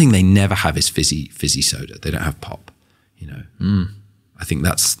the one thing they never have is fizzy soda. They don't have pop. You know, I think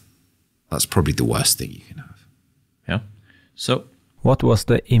that's probably the worst thing you can have. Yeah. So, what was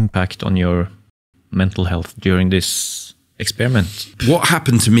the impact on your mental health during this experiment? What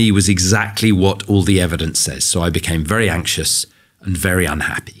happened to me was exactly what all the evidence says. So I became very anxious and very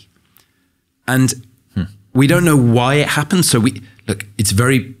unhappy. And we don't know why it happened. So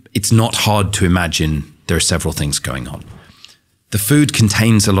it's not hard to imagine there are several things going on. The food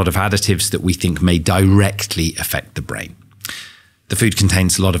contains a lot of additives that we think may directly affect the brain. The food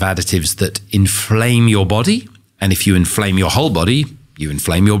contains a lot of additives that inflame your body. And if you inflame your whole body, you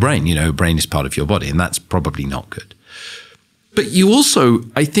inflame your brain. You know, brain is part of your body, and that's probably not good. But you also,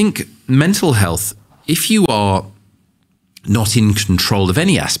 I think, mental health, if you are not in control of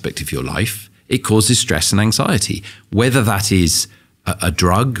any aspect of your life, it causes stress and anxiety, whether that is a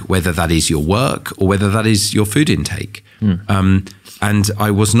drug, whether that is your work, or whether that is your food intake. And I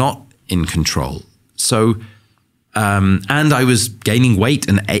was not in control. So, and I was gaining weight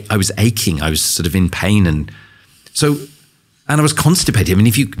and I was aching. I was sort of in pain. And I was constipated. I mean,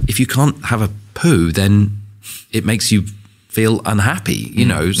 if you can't have a poo, then it makes you feel unhappy, you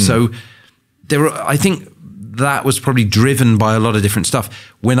know? So I think that was probably driven by a lot of different stuff.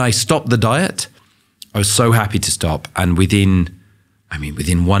 When I stopped the diet, I was so happy to stop. And within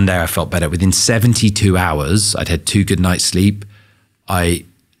 1 day I felt better. Within 72 hours, I'd had 2 good nights sleep.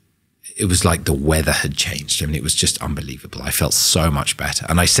 It was like the weather had changed. I mean, it was just unbelievable. I felt so much better.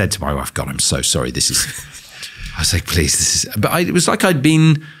 And I said to my wife, God, I'm so sorry. I was like, please, but it was like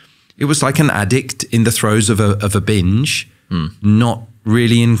it was like an addict in the throes of a binge, not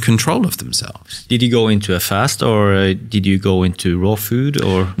really in control of themselves. Did you go into a fast, or did you go into raw food,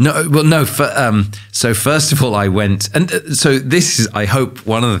 or? No, well, no. So first of all, I went, and so this is, I hope,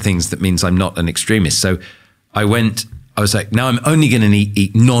 one of the things that means I'm not an extremist. So I was like, now I'm only going to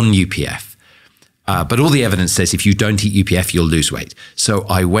eat non-UPF. But all the evidence says if you don't eat UPF, you'll lose weight. So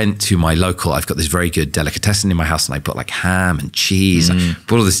I went to my local, I've got this very good delicatessen in my house, and I bought like ham and cheese, I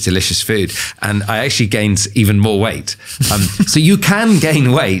bought all this delicious food, and I actually gained even more weight. So you can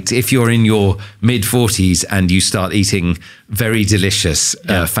gain weight if you're in your mid-40s and you start eating very delicious,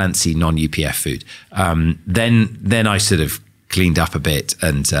 fancy non-UPF food. Then I sort of cleaned up a bit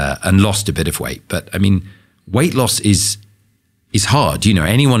and lost a bit of weight. But I mean, weight loss is hard. You know,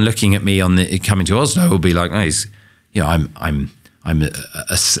 anyone looking at me coming to Oslo will be like, oh,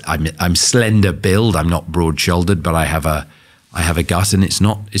 I'm slender build. I'm not broad shouldered, but I have a gut, and it's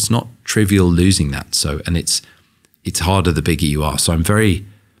not trivial losing that. So, and it's harder the bigger you are. So I'm very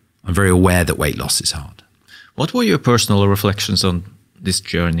aware that weight loss is hard. What were your personal reflections on this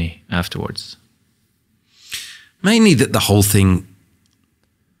journey afterwards? Mainly that the whole thing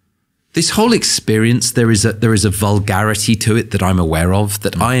this whole experience, there is a vulgarity to it that I'm aware of,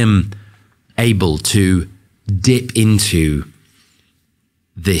 that I am able to dip into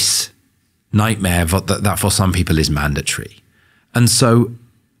this nightmare that for some people is mandatory. And so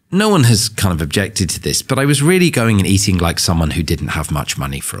no one has kind of objected to this, but I was really going and eating like someone who didn't have much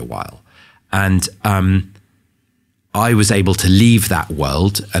money for a while. And I was able to leave that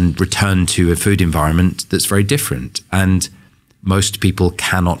world and return to a food environment that's very different. And most people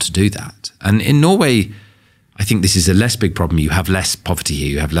cannot do that. And in Norway, I think this is a less big problem. You have less poverty here,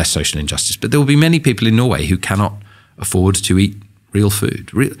 you have less social injustice, but there will be many people in Norway who cannot afford to eat real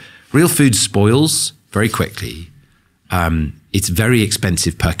food. Real food spoils very quickly. It's very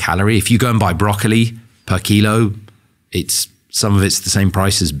expensive per calorie. If you go and buy broccoli per kilo, some of it's the same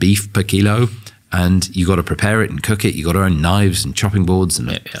price as beef per kilo, and you got to prepare it and cook it. You got to own knives and chopping boards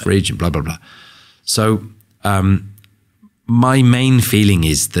and a fridge and blah, blah, blah. So my main feeling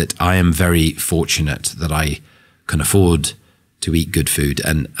is that I am very fortunate that I can afford to eat good food.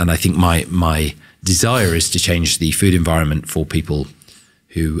 And I think my desire is to change the food environment for people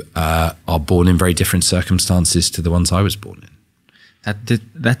who are born in very different circumstances to the ones I was born in.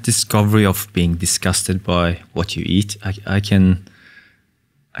 That discovery of being disgusted by what you eat, I can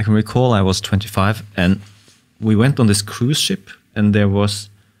recall I was 25 and we went on this cruise ship, and I was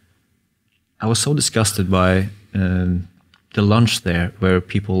so disgusted by the lunch there, where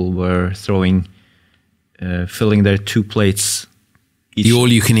people were filling their 2 plates. The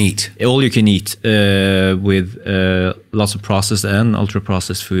all you can eat. All you can eat with lots of processed and ultra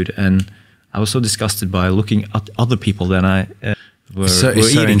processed food, and I was so disgusted by looking at other people than I were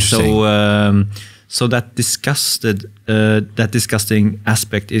eating. So that disgusting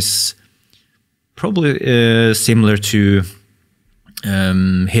aspect is probably similar to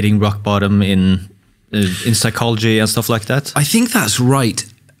hitting rock bottom in psychology and stuff like that. I think that's right.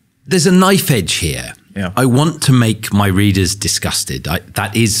 There's a knife edge here. Yeah. I want to make my readers disgusted.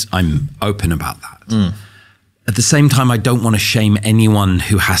 I'm open about that. At the same time, I don't want to shame anyone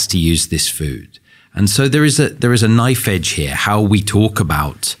who has to use this food. And so there is a knife edge here. How we talk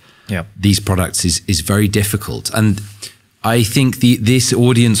about these products is very difficult. And I think this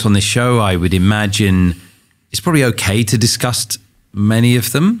audience on this show, I would imagine, is probably okay to discuss many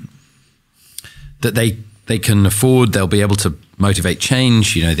of them, that they can afford, they'll be able to motivate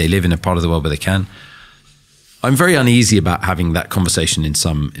change. You know, they live in a part of the world where they can. I'm very uneasy about having that conversation in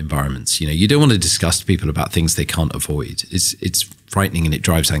some environments. You know, you don't want to discuss to people about things they can't avoid. It's frightening and it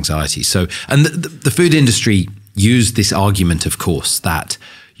drives anxiety. So, and the food industry used this argument, of course, that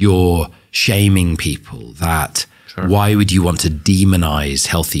you're shaming people, that why would you want to demonize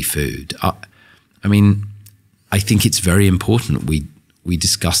healthy food? I mean, I think it's very important we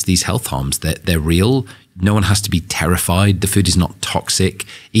discuss these health harms. They're real. No one has to be terrified. The food is not toxic.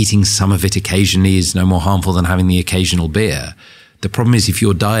 Eating some of it occasionally is no more harmful than having the occasional beer. The problem is if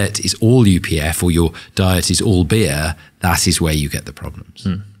your diet is all UPF or your diet is all beer, that is where you get the problems.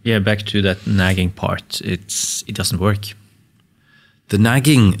 Yeah, back to that nagging part. It doesn't work. The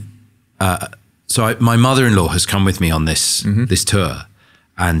nagging. My mother-in-law has come with me on this tour,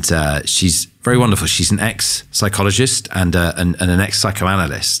 and she's very wonderful. She's an ex-psychologist and an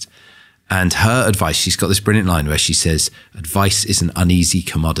ex-psychoanalyst. And her advice, she's got this brilliant line where she says, advice is an uneasy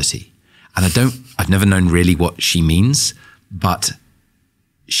commodity. And I've never known really what she means, but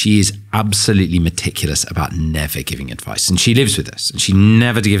she is absolutely meticulous about never giving advice. And she lives with us, and she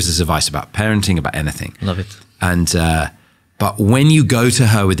never gives us advice about parenting, about anything. Love it. And, but when you go to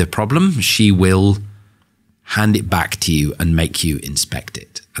her with a problem, she will hand it back to you and make you inspect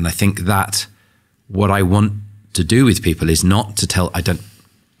it. And I think that what I want to do with people is not to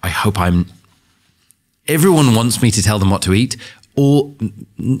everyone wants me to tell them what to eat, or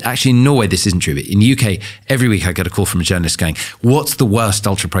actually in Norway, this isn't true. But in the UK, every week I get a call from a journalist going, what's the worst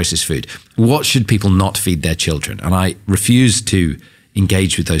ultra-processed food? What should people not feed their children? And I refuse to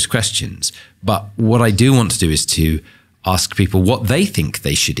engage with those questions. But what I do want to do is to ask people what they think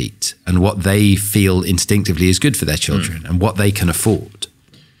they should eat and what they feel instinctively is good for their children and what they can afford.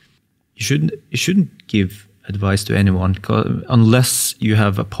 You shouldn't give advice to anyone unless you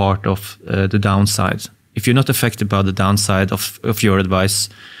have a part of the downside. If you're not affected by the downside of your advice,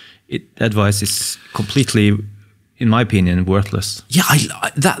 advice is completely, in my opinion, worthless. Yeah,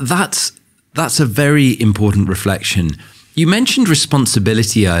 that's a very important reflection. You mentioned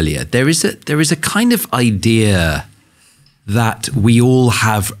responsibility earlier. There is a kind of idea that we all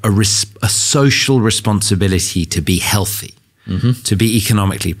have a social responsibility to be healthy, to be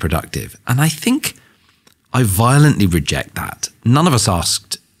economically productive. And I think I violently reject that. None of us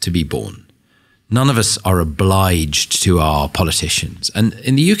asked to be born. none of us are obliged to our politicians. And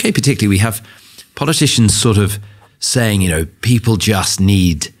in the UK particularly, we have politicians sort of saying, people just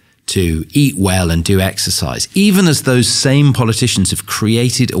need to eat well and do exercise, even as those same politicians have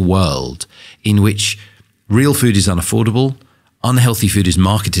created a world in which real food is unaffordable, unhealthy food is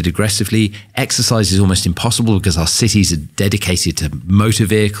marketed aggressively, exercise is almost impossible because our cities are dedicated to motor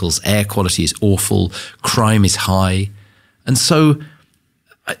vehicles, air quality is awful, crime is high. And so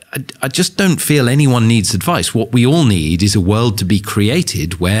I just don't feel anyone needs advice. What we all need is a world to be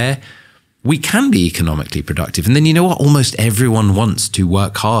created where we can be economically productive. And then you know what? Almost everyone wants to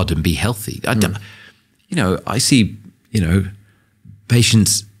work hard and be healthy. I see,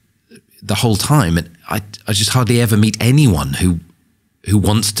 patients the whole time, and I just hardly ever meet anyone who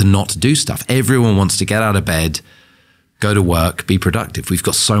wants to not do stuff. Everyone wants to get out of bed, go to work, be productive. We've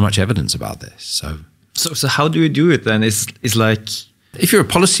got so much evidence about this. So how do you do it then? It's like, if you're a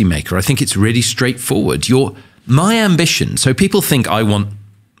policymaker, I think it's really straightforward. My ambition, so people think I want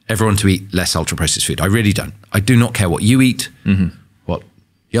everyone to eat less ultra-processed food. I really don't. I do not care what you eat, what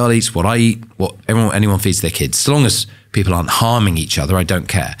Jarl eats, what I eat, what anyone feeds their kids. So long as people aren't harming each other, I don't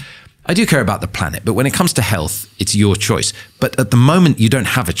care. I do care about the planet, but when it comes to health, it's your choice. But at the moment, you don't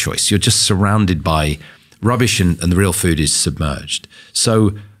have a choice. You're just surrounded by rubbish and the real food is submerged.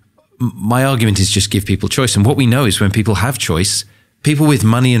 So my argument is just give people choice. And what we know is when people have choice, people with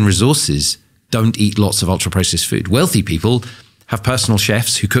money and resources don't eat lots of ultra-processed food. Wealthy people have personal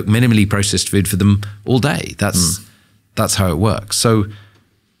chefs who cook minimally processed food for them all day. That's how it works. So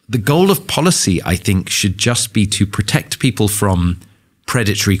the goal of policy, I think, should just be to protect people from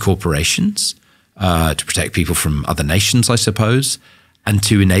predatory corporations, to protect people from other nations, I suppose, and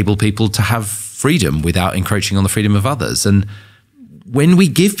to enable people to have freedom without encroaching on the freedom of others. And when we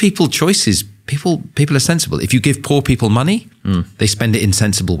give people choices, people are sensible. If you give poor people money, they spend it in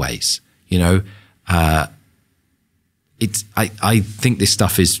sensible ways. I think this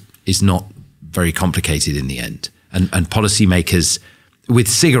stuff is not very complicated in the end. And policymakers, with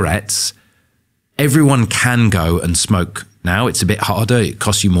cigarettes, everyone can go and smoke now. It's a bit harder. It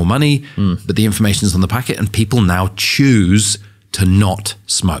costs you more money, but the information's on the packet, and people now choose to not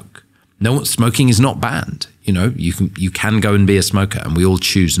smoke. No, smoking is not banned. You can go and be a smoker, and we all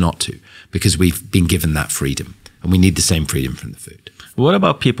choose not to because we've been given that freedom, and we need the same freedom from the food. What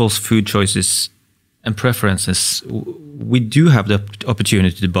about people's food choices and preferences? We do have the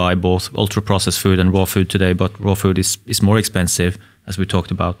opportunity to buy both ultra-processed food and raw food today, but raw food is more expensive, as we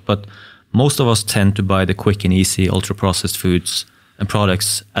talked about. But most of us tend to buy the quick and easy ultra-processed foods and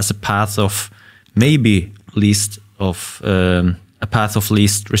products as a path of least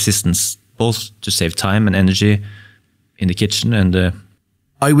resistance, both to save time and energy in the kitchen and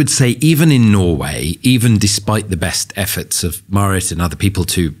I would say even in Norway, even despite the best efforts of Marit and other people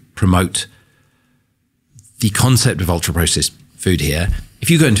to promote the concept of ultra-processed food here,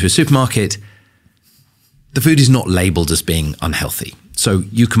 if you go into a supermarket, the food is not labeled as being unhealthy. So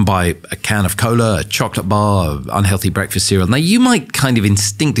you can buy a can of cola, a chocolate bar, unhealthy breakfast cereal. Now, you might kind of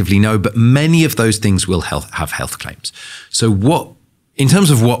instinctively know, but many of those things will have health claims. So in terms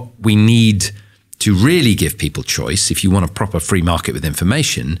of what we need to really give people choice, if you want a proper free market with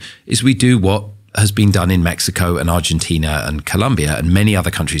information, is we do what has been done in Mexico and Argentina and Colombia and many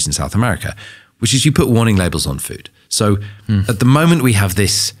other countries in South America, which is you put warning labels on food. So at the moment we have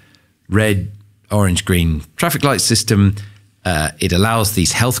this red, orange, green traffic light system. It allows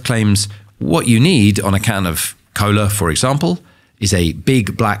these health claims. What you need on a can of cola, for example, is a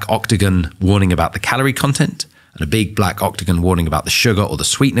big black octagon warning about the calorie content and a big black octagon warning about the sugar or the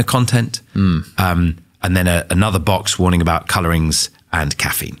sweetener content, and then another box warning about colorings and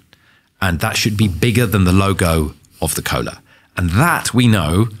caffeine. And that should be bigger than the logo of the cola. And that, we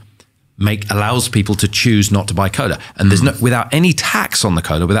know, allows people to choose not to buy cola. And there's without any tax on the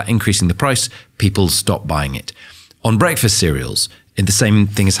cola, without increasing the price, people stop buying it. On breakfast cereals, the same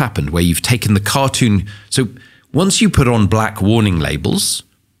thing has happened, where you've taken the cartoon. So once you put on black warning labels,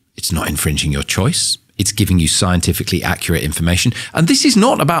 it's not infringing your choice. It's giving you scientifically accurate information. And this is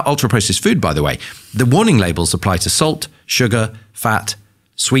not about ultra-processed food, by the way. The warning labels apply to salt, sugar, fat,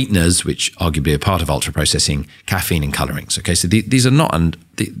 sweeteners, which arguably are part of ultra-processing, caffeine and colorings. Okay, so this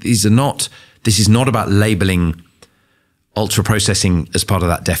is not about labeling ultra-processing as part of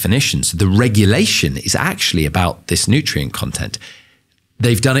that definition. So the regulation is actually about this nutrient content.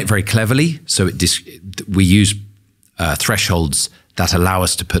 They've done it very cleverly. So we use thresholds that allow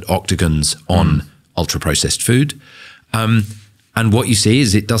us to put octagons on ultra-processed food. And what you see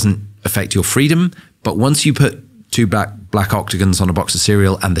is it doesn't affect your freedom, but once you put two black octagons on a box of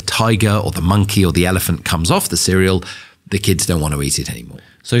cereal and the tiger or the monkey or the elephant comes off the cereal, the kids don't want to eat it anymore.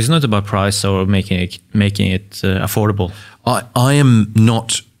 So it's not about price or making it affordable. I am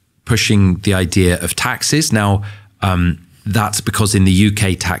not pushing the idea of taxes. Now, that's because in the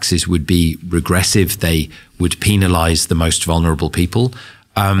UK, taxes would be regressive. They would penalize the most vulnerable people.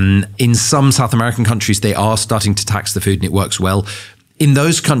 In some South American countries, they are starting to tax the food, and it works well. In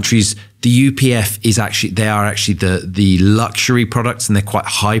those countries, the UPF is actually, they are actually the luxury products, and they're quite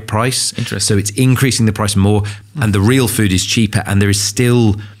high price. Interesting. So it's increasing the price more, and the real food is cheaper. And there is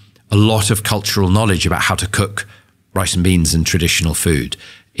still a lot of cultural knowledge about how to cook rice and beans and traditional food.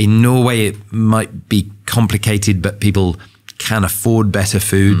 In Norway, it might be complicated, but people can afford better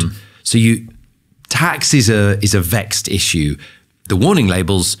food. So tax is a vexed issue. The warning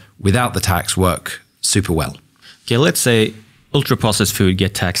labels without the tax work super well. Okay, let's say ultra-processed food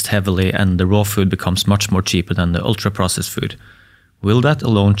get taxed heavily and the raw food becomes much more cheaper than the ultra-processed food. Will that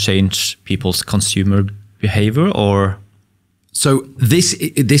alone change people's consumer behavior, or? So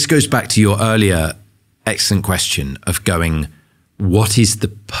this goes back to your earlier excellent question of going, what is the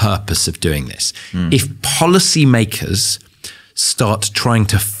purpose of doing this? If policymakers start trying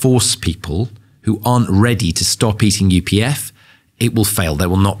to force people who aren't ready to stop eating UPF, it will fail. There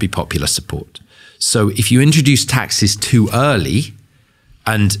will not be popular support. So if you introduce taxes too early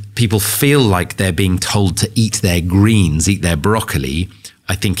and people feel like they're being told to eat their greens, eat their broccoli,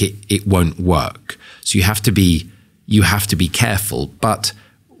 I think it won't work. So you have to be careful. But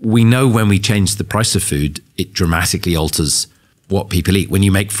we know when we change the price of food, it dramatically alters what people eat. When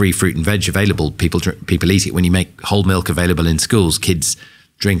you make free fruit and veg available, people eat it. When you make whole milk available in schools, kids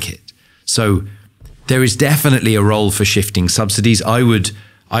drink it. So there is definitely a role for shifting subsidies. I would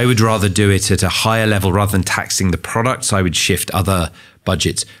rather do it at a higher level rather than taxing the products. I would shift other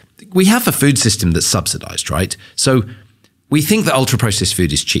budgets. We have a food system that's subsidized, right? So we think that ultra-processed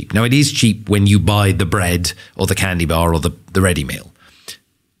food is cheap. Now, it is cheap when you buy the bread or the candy bar or the ready meal.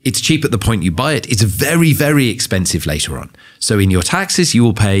 It's cheap at the point you buy it. It's very, very expensive later on. So in your taxes, you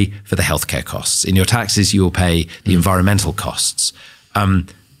will pay for the healthcare costs. In your taxes, you will pay the environmental costs.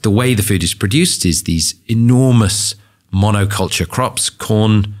 The way the food is produced is these enormous monoculture crops: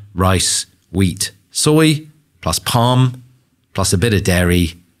 corn, rice, wheat, soy, plus palm, plus a bit of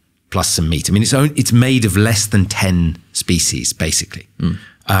dairy, plus some meat. I mean, it's made of less than 10 species, basically,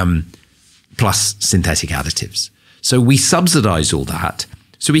 plus synthetic additives. So we subsidize all that.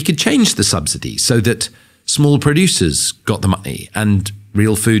 So we could change the subsidy so that small producers got the money and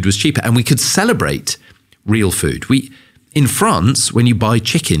real food was cheaper. And we could celebrate real food. In France, when you buy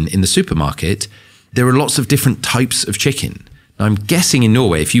chicken in the supermarket, there are lots of different types of chicken. Now, I'm guessing in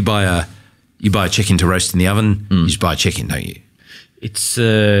Norway, if you buy a chicken to roast in the oven, you just buy a chicken, don't you? It's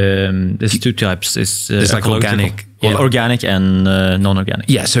there's two types. It's like organic, organic and non-organic.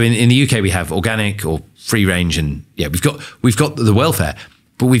 Yeah. So in the UK, we have organic or free range, and we've got the welfare,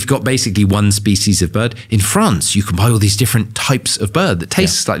 but we've got basically one species of bird. In France, you can buy all these different types of bird that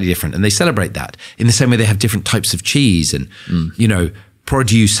taste slightly different, and they celebrate that. In the same way, they have different types of cheese, and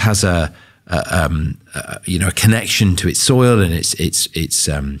produce has a connection to its soil and its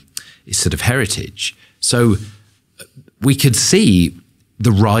sort of heritage. So we could see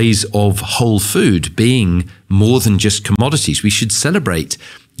the rise of whole food being more than just commodities. We should celebrate,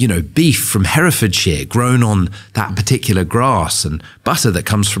 beef from Herefordshire grown on that particular grass, and butter that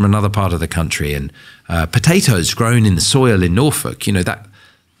comes from another part of the country, and potatoes grown in the soil in Norfolk.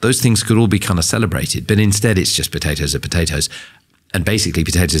 Those things could all be kind of celebrated, but instead it's just potatoes are potatoes. And basically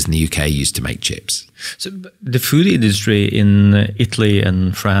potatoes in the UK used to make chips. So the food industry in Italy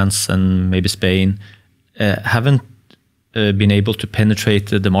and France and maybe Spain haven't been able to penetrate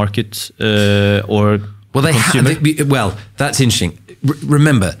the market or they have. Well, that's interesting.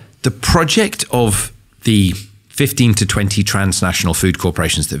 Remember, the project of the 15 to 20 transnational food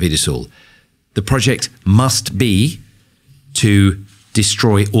corporations that feed us all, the project must be to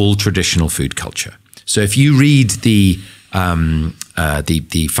destroy all traditional food culture. So if you read the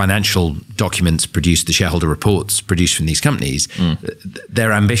financial documents produced, the shareholder reports produced from these companies,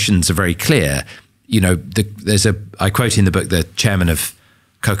 their ambitions are very clear. I quote in the book the chairman of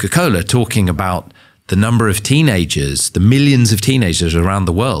Coca-Cola talking about the number of teenagers, the millions of teenagers around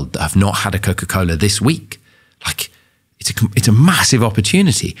the world that have not had a Coca-Cola this week. Like, it's a massive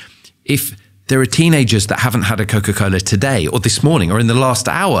opportunity. If there are teenagers that haven't had a Coca-Cola today or this morning or in the last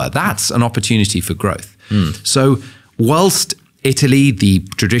hour, that's an opportunity for growth. So whilst Italy, the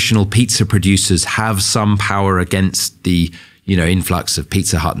traditional pizza producers, have some power against the influx of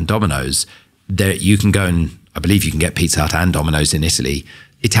Pizza Hut and Domino's, there you can go and I believe you can get Pizza Hut and Domino's in Italy.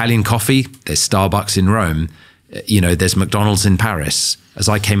 Italian coffee, there's Starbucks in Rome, there's McDonald's in Paris. As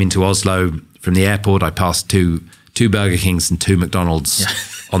I came into Oslo from the airport, I passed two 2 Burger Kings and 2 McDonald's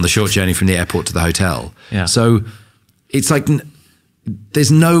on the short journey from the airport to the hotel. Yeah. So it's like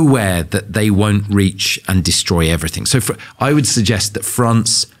there's nowhere that they won't reach and destroy everything. So I would suggest that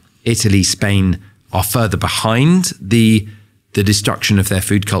France, Italy, Spain are further behind the destruction of their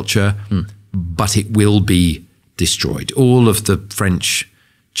food culture, but it will be destroyed. All of the French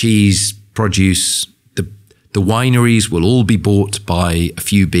cheese, produce, the wineries will all be bought by a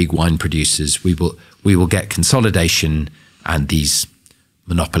few big wine producers. We will get consolidation and these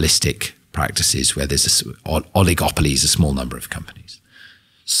monopolistic practices where there's oligopolies, a small number of companies.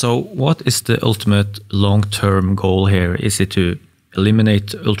 So what is the ultimate long-term goal here? Is it to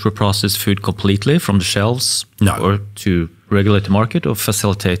eliminate ultra-processed food completely from the shelves? No. Or to regulate the market or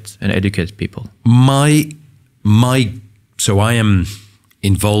facilitate and educate people? So I am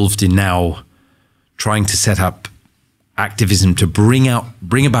involved in now trying to set up activism to bring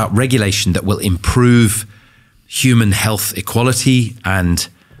about regulation that will improve human health equality and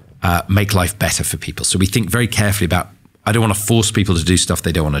make life better for people. So we think very carefully about, I don't want to force people to do stuff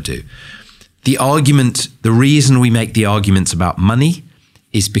they don't want to do. The reason we make the arguments about money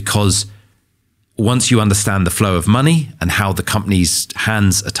is because once you understand the flow of money and how the company's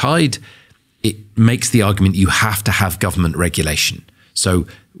hands are tied, it makes the argument you have to have government regulation. So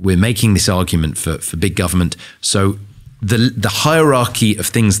we're making this argument for big government. So the hierarchy of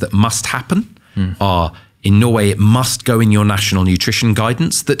things that must happen are, in Norway, it must go in your national nutrition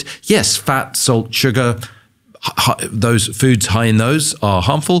guidance that, yes, fat, salt, sugar, those foods high in those are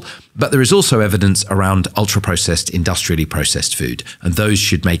harmful, but there is also evidence around ultra-processed, industrially processed food, and those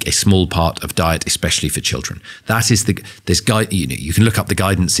should make a small part of diet, especially for children. That is this guide. You can look up the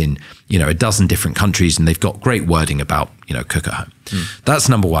guidance in a dozen different countries, and they've got great wording about cook at home. That's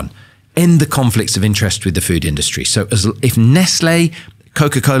number one. End the conflicts of interest with the food industry. So if Nestle,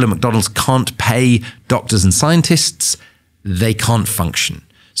 Coca-Cola, McDonald's can't pay doctors and scientists, they can't function.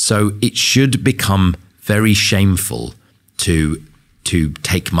 So it should become very shameful to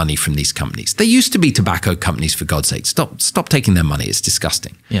take money from these companies. They used to be tobacco companies, for God's sake. Stop taking their money. It's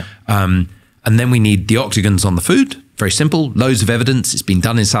disgusting. Yeah. And then we need the octagons on the food. Very simple. Loads of evidence. It's been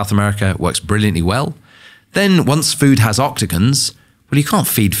done in South America. It works brilliantly well. Then once food has octagons, well, you can't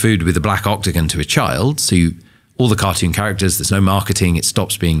feed food with a black octagon to a child. So all the cartoon characters, there's no marketing. It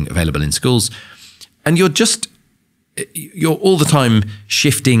stops being available in schools. And you're all the time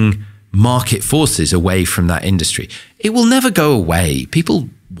shifting market forces away from that industry. It will never go away. People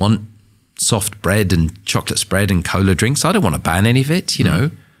want soft bread and chocolate spread and cola drinks. I don't want to ban any of it,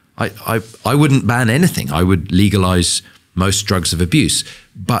 I wouldn't ban anything. I would legalize most drugs of abuse.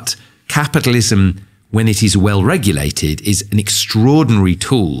 But capitalism, when it is well regulated, is an extraordinary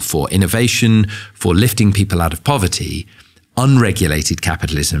tool for innovation, for lifting people out of poverty. Unregulated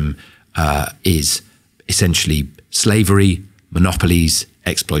capitalism is essentially slavery, monopolies,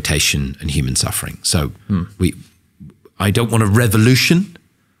 exploitation, and human suffering. So I don't want a revolution.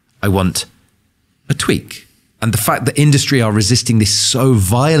 I want a tweak. And the fact that industry are resisting this so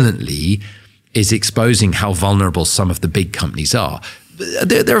violently is exposing how vulnerable some of the big companies are.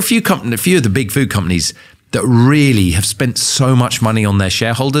 There are a few of the big food companies that really have spent so much money on their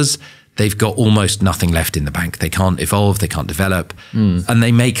shareholders, they've got almost nothing left in the bank. They can't evolve, they can't develop, and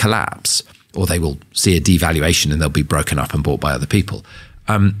they may collapse, or they will see a devaluation and they'll be broken up and bought by other people.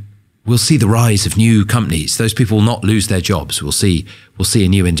 We'll see the rise of new companies. Those people will not lose their jobs. We'll see a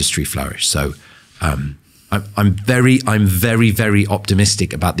new industry flourish. So I'm very, very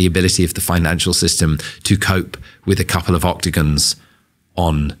optimistic about the ability of the financial system to cope with a couple of octagons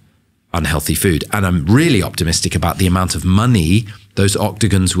on unhealthy food. And I'm really optimistic about the amount of money those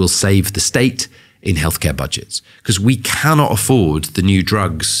octagons will save the state in healthcare budgets, because we cannot afford the new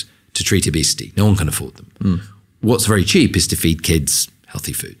drugs to treat obesity. No one can afford them. What's very cheap is to feed kids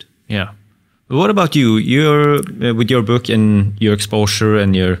healthy food. Yeah. But what about you? You're with your book and your exposure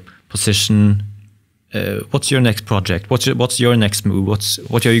and your position. What's your next project? What's your next move?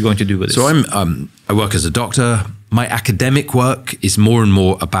 What are you going to do with this? So I work as a doctor. My academic work is more and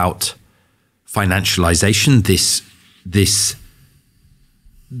more about financialization.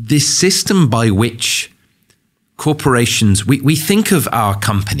 This system by which corporations, we think of our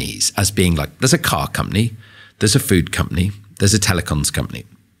companies as being like, there's a car company, there's a food company, there's a telecoms company.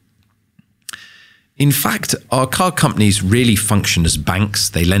 In fact, our car companies really function as banks.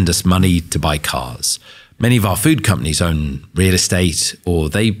 They lend us money to buy cars. Many of our food companies own real estate, or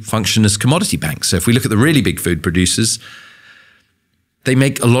they function as commodity banks. So if we look at the really big food producers, they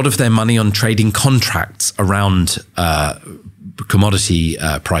make a lot of their money on trading contracts around commodity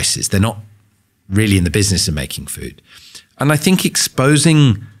prices. They're not really in the business of making food. And I think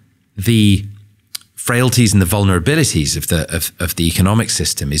exposing the frailties and the vulnerabilities of the economic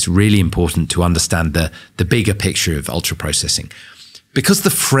system is really important to understand the bigger picture of ultra processing. Because the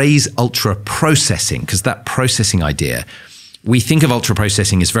phrase ultra processing, because that processing idea, we think of ultra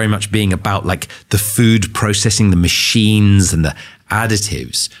processing as very much being about like the food processing, the machines and the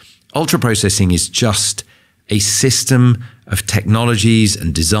additives. Ultra processing is just a system of technologies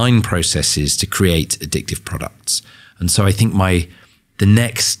and design processes to create addictive products. And so I think the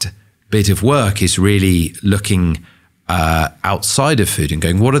next bit of work is really looking outside of food and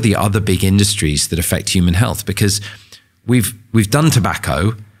going, what are the other big industries that affect human health? Because we've done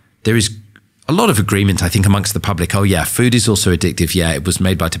tobacco. There is a lot of agreement, I think, amongst the public. Oh yeah, food is also addictive. Yeah, it was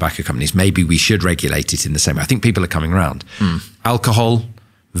made by tobacco companies. Maybe we should regulate it in the same way. I think people are coming around. Alcohol,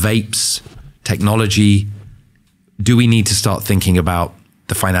 vapes, technology. Do we need to start thinking about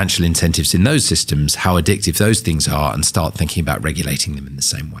the financial incentives in those systems, how addictive those things are, and start thinking about regulating them in the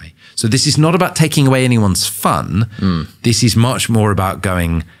same way? So this is not about taking away anyone's fun. This is much more about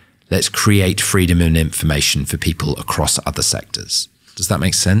going, let's create freedom and information for people across other sectors. Does that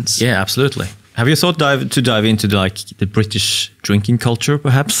make sense? Yeah, absolutely. Have you thought to dive into the British drinking culture,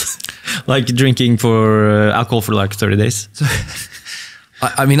 perhaps? Like drinking alcohol for like 30 days?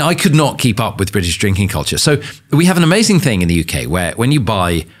 I mean, I could not keep up with British drinking culture. So we have an amazing thing in the UK where when you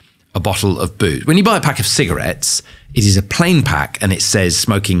buy a bottle of booze, when you buy a pack of cigarettes, it is a plain pack and it says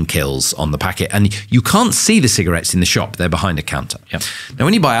smoking kills on the packet. And you can't see the cigarettes in the shop. They're behind a counter. Yep. Now,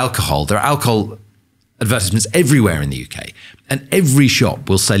 when you buy alcohol, there are alcohol advertisements everywhere in the UK. And every shop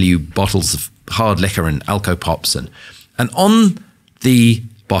will sell you bottles of hard liquor and Alco Pops. And on the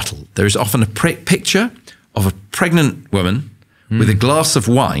bottle, there is often a picture of a pregnant woman with a glass of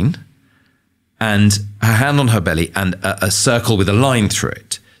wine and her hand on her belly and a circle with a line through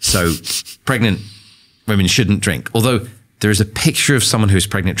it. So pregnant women shouldn't drink. Although there is a picture of someone who is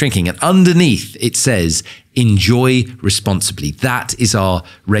pregnant drinking, and underneath it says, enjoy responsibly. That is our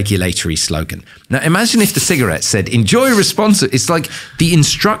regulatory slogan. Now imagine if the cigarette said, enjoy responsibly. It's like the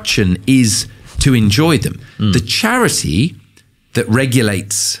instruction is to enjoy them. The charity that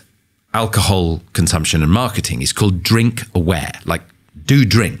regulates alcohol consumption and marketing is called Drink Aware, like do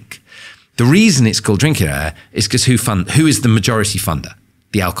drink. The reason it's called Drink Aware is because who is the majority funder?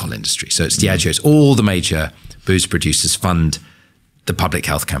 The alcohol industry. So it's Diageo's. All the major booze producers fund the public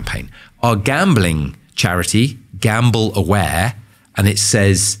health campaign. Our gambling charity, Gamble Aware, and it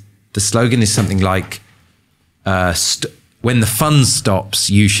says, the slogan is something like, when the fun stops,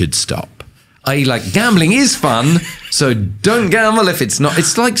 you should stop. Like gambling is fun, so don't gamble if it's not.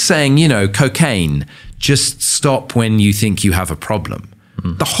 It's like saying, cocaine, just stop when you think you have a problem.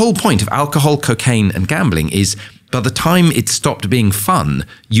 The whole point of alcohol, cocaine, and gambling is by the time it stopped being fun,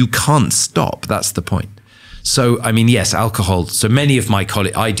 you can't stop. That's the point. So, I mean, yes, alcohol. So many of my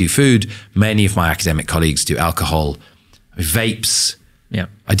colleagues, I do food, many of my academic colleagues do alcohol, vapes. Yeah.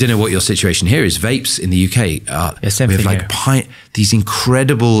 I don't know what your situation here is. Vapes in the UK, same we have thing like these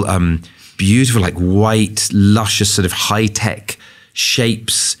incredible, beautiful, like white, luscious, sort of high-tech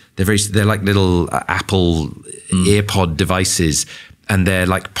shapes. They're like little Apple earpod devices, and they're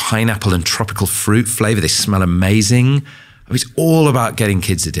like pineapple and tropical fruit flavor. They smell amazing. I mean, it's all about getting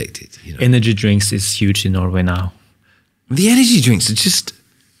kids addicted. Energy drinks is huge in Norway now. The energy drinks are just,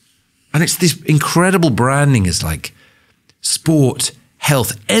 and it's this incredible branding as like sport,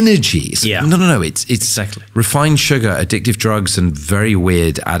 health, energy. No. It's exactly refined sugar, addictive drugs, and very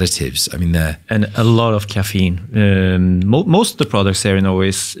weird additives. I mean, and a lot of caffeine. Most of the products here in Norway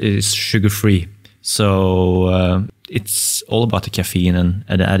is sugar-free. So it's all about the caffeine and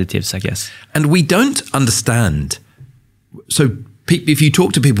the additives, I guess. And we don't understand. So if you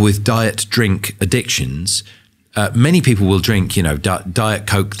talk to people with diet drink addictions, many people will drink, Diet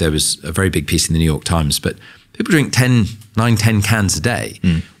Coke. There was a very big piece in the New York Times, but people drink 9, 10 cans a day.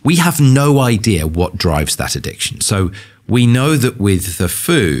 We have no idea what drives that addiction. So we know that with the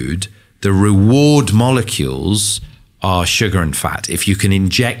food, the reward molecules are sugar and fat. If you can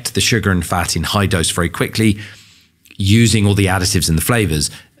inject the sugar and fat in high dose very quickly, using all the additives and the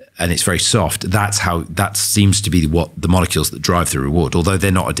flavors, and it's very soft, that seems to be what the molecules that drive the reward, although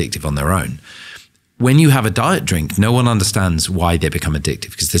they're not addictive on their own. When you have a diet drink, no one understands why they become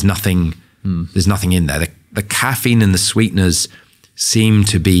addictive, because there's nothing in there. The caffeine and the sweeteners seem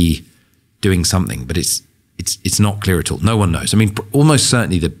to be doing something, but it's not clear at all. No one knows. I mean, almost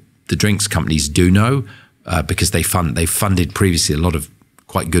certainly the drinks companies do know, because they funded previously a lot of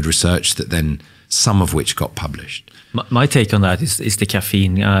quite good research that then some of which got published. My take on that is the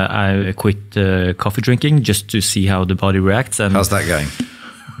caffeine. I quit coffee drinking just to see how the body reacts. And how's that going?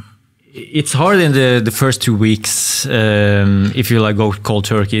 It's hard in the first 2 weeks. If you go cold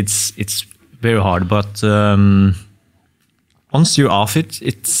turkey, it's very hard. But once you're off it,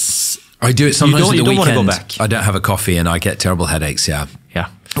 it's... I do it sometimes on the weekend. You don't want to go back. I don't have a coffee and I get terrible headaches, yeah. Yeah.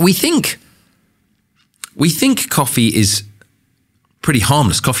 We think coffee is pretty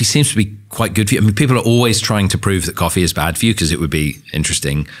harmless. Coffee seems to be quite good for you. I mean, people are always trying to prove that coffee is bad for you because it would be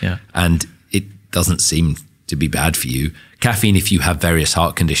interesting. Yeah. And it doesn't seem to be bad for you. Caffeine, if you have various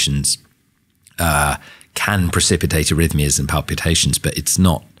heart conditions, can precipitate arrhythmias and palpitations, but it's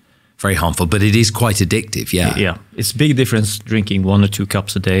not very harmful. But it is quite addictive, yeah. Yeah, it's a big difference drinking 1 or 2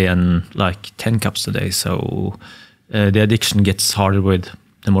 cups a day and like 10 cups a day. So the addiction gets harder with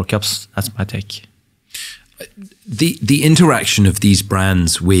the more cups. That's my take. The interaction of these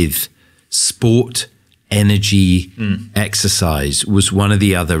brands with sport, energy, exercise was one of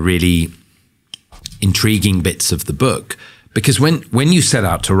the other really intriguing bits of the book. Because when you set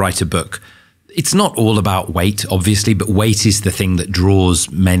out to write a book, it's not all about weight, obviously, but weight is the thing that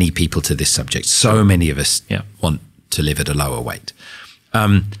draws many people to this subject. So many of us want to live at a lower weight.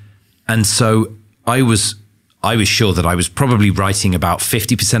 And so I was sure that I was probably writing about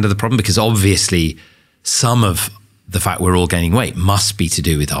 50% of the problem, because obviously some of the fact we're all gaining weight must be to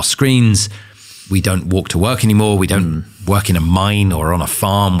do with our screens. We don't walk to work anymore. We don't work in a mine or on a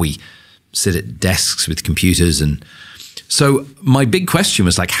farm. We sit at desks with computers. And so my big question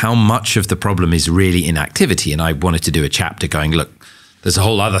was like, how much of the problem is really inactivity? And I wanted to do a chapter going, look, there's a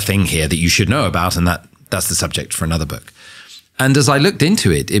whole other thing here that you should know about, and that's the subject for another book. And as I looked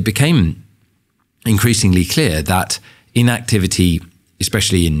into it, it became increasingly clear that inactivity,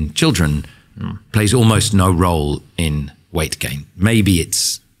 especially in children, plays almost no role in weight gain. Maybe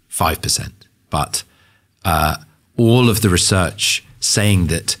it's 5%, but all of the research saying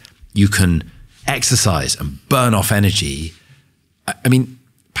that you can exercise and burn off energy, I mean,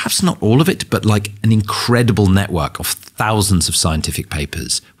 perhaps not all of it, but like an incredible network of thousands of scientific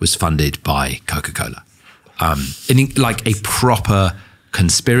papers was funded by Coca-Cola. Like a proper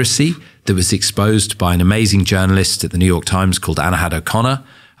conspiracy that was exposed by an amazing journalist at the New York Times called Anahad O'Connor,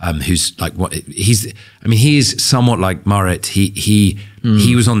 who's like he is somewhat like Marit. He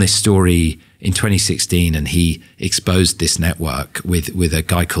was on this story in 2016, and he exposed this network with a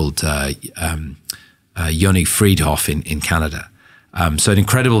guy called Yoni Friedhoff in Canada. So an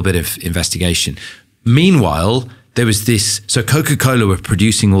incredible bit of investigation. Meanwhile, there was this. So Coca-Cola were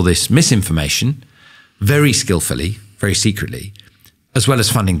producing all this misinformation, very skillfully, very secretly, as well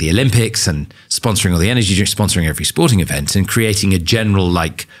as funding the Olympics and sponsoring all the energy drinks, sponsoring every sporting event, and creating a general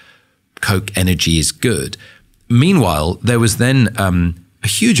like Coke energy is good. Meanwhile, there was then a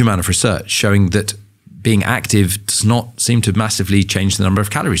huge amount of research showing that being active does not seem to massively change the number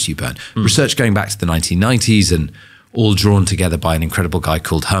of calories you burn. Research going back to the 1990s, and all drawn together by an incredible guy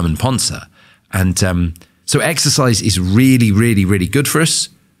called Herman Ponce. And so exercise is really, really, really good for us,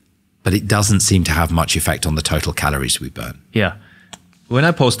 but it doesn't seem to have much effect on the total calories we burn. Yeah. When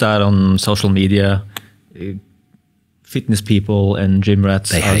I post that on social media, fitness people and gym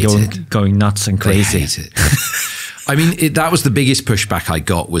rats are going nuts and crazy. They hate it. I mean, that was the biggest pushback I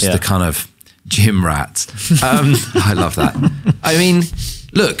got, was the kind of gym rats. I love that. I mean,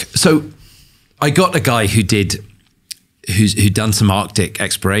 look, so I got a guy who'd done some Arctic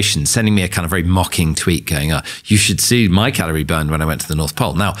exploration, sending me a kind of very mocking tweet going, you should see my calorie burn when I went to the North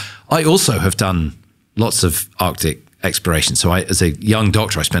Pole. Now, I also have done lots of Arctic exploration. So as a young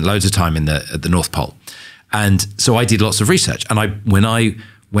doctor, I spent loads of time at the North Pole. And so I did lots of research. And when I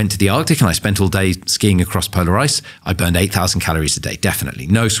went to the Arctic and I spent all day skiing across polar ice, I burned 8,000 calories a day, definitely,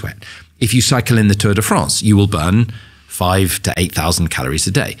 no sweat. If you cycle in the Tour de France, you will burn 5,000 to 8,000 calories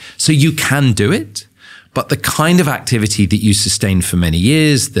a day. So you can do it, but the kind of activity that you sustain for many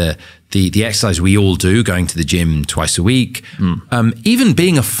years, the exercise we all do, going to the gym twice a week, even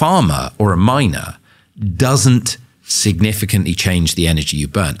being a farmer or a miner, doesn't significantly change the energy you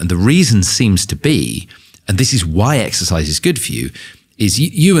burn. And the reason seems to be, and this is why exercise is good for you, is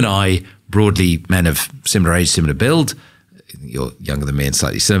you and I, broadly men of similar age, similar build, you're younger than me and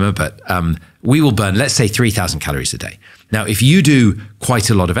slightly slimmer, but we will burn, let's say, 3,000 calories a day. Now, if you do quite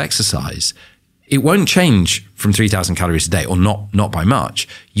a lot of exercise, it won't change from 3,000 calories a day, or not by much.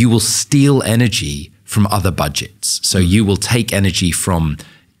 You will steal energy from other budgets. So you will take energy from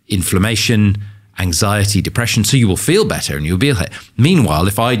inflammation, anxiety, depression, so you will feel better and you'll be okay. Meanwhile,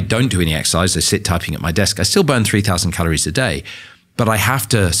 if I don't do any exercise, I sit typing at my desk, I still burn 3,000 calories a day, but I have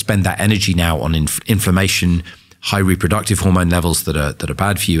to spend that energy now on inflammation, high reproductive hormone levels that are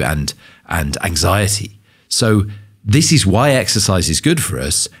bad for you, and anxiety. So this is why exercise is good for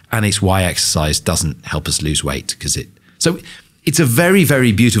us, and it's why exercise doesn't help us lose weight, so it's a very,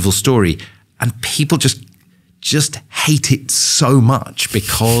 very beautiful story, and people just hate it so much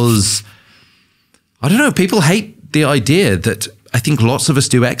because I don't know, people hate the idea that I think lots of us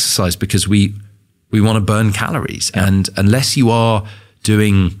do exercise because we want to burn calories. Yeah. And unless you are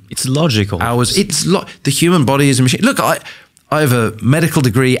doing... It's logical. Hours, the human body is a machine. Look, I have a medical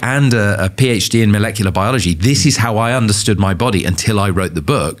degree and a PhD in molecular biology. This is how I understood my body until I wrote the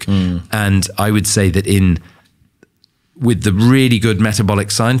book. And I would say that with the really good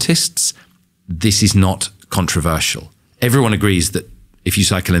metabolic scientists, this is not controversial. Everyone agrees that if you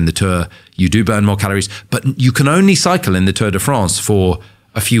cycle in the Tour, you do burn more calories, but you can only cycle in the Tour de France for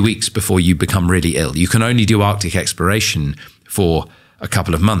a few weeks before you become really ill. You can only do Arctic exploration for a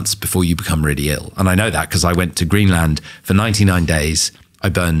couple of months before you become really ill. And I know that because I went to Greenland for 99 days. I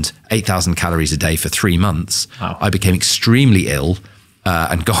burned 8,000 calories a day for 3 months. Wow. I became extremely ill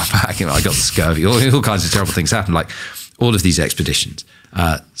and got back. I got the scurvy. All kinds of terrible things happened, like all of these expeditions.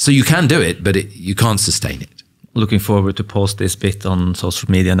 So you can do it, but you can't sustain it. Looking forward to post this bit on social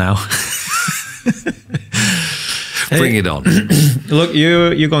media now. Bring it on. Look,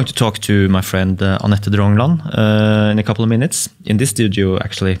 you're going to talk to my friend Annette Drongland in a couple of minutes in this studio,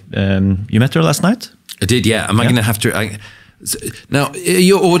 actually. You met her last night? I did, yeah. Am I going to have to... now,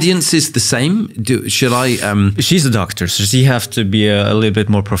 your audience is the same? Should I... She's a doctor, so she has to be a little bit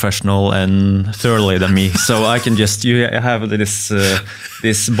more professional and thoroughly than me. So I can just... You have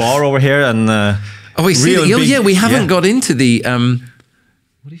this bar over here and... oh, we see. Yeah, we haven't got into the...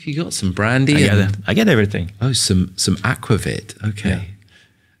 what have you got? Some brandy? I get everything. Oh, some aquavit. Okay.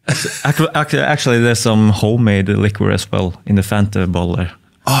 Yeah. Actually, there's some homemade liquor as well in the Fanta bottle there.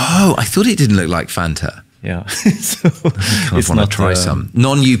 Oh, I thought it didn't look like Fanta. Yeah. So I want to try some.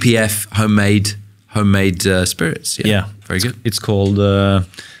 Non-UPF homemade spirits. Yeah. Very good. It's called...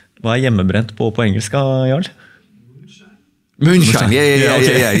 Hva hjemmebrent på engelsk, Jarl? Moonshine.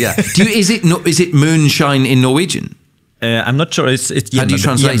 Yeah. Is it moonshine in Norwegian? I'm not sure. It's How do you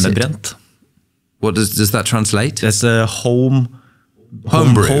translate hjemmebrent. It? What does that translate? That's a homebrew.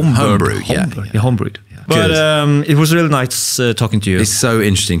 Yeah, homebrewed. But it was really nice talking to you. It's so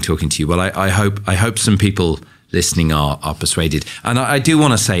interesting talking to you. Well, I hope some people listening are persuaded. And I do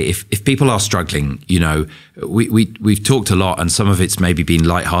want to say, if people are struggling, you know, we've talked a lot, and some of it's maybe been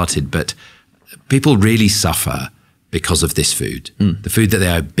lighthearted, but people really suffer because of this food. The food that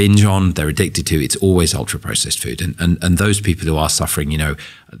they binge on, they're addicted to, it's always ultra-processed food. And those people who are suffering, you know,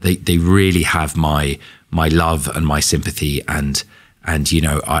 they really have my love and my sympathy. And you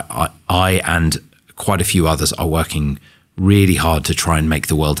know, I and quite a few others are working really hard to try and make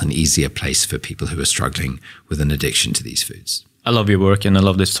the world an easier place for people who are struggling with an addiction to these foods. I love your work and I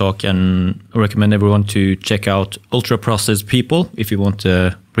love this talk, and I recommend everyone to check out Ultra Processed People if you want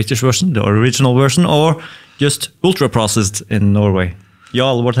the British version, the original version, or just ultra processed in Norway.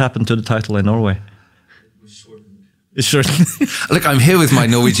 Jarl, what happened to the title in Norway? It's shortened. Look, I'm here with my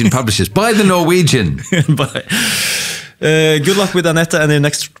Norwegian publishers. Buy the Norwegian. Good luck with Annette and your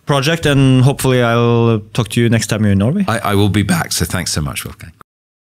next project, and hopefully I'll talk to you next time you're in Norway. I will be back, so thanks so much, Wolfgang.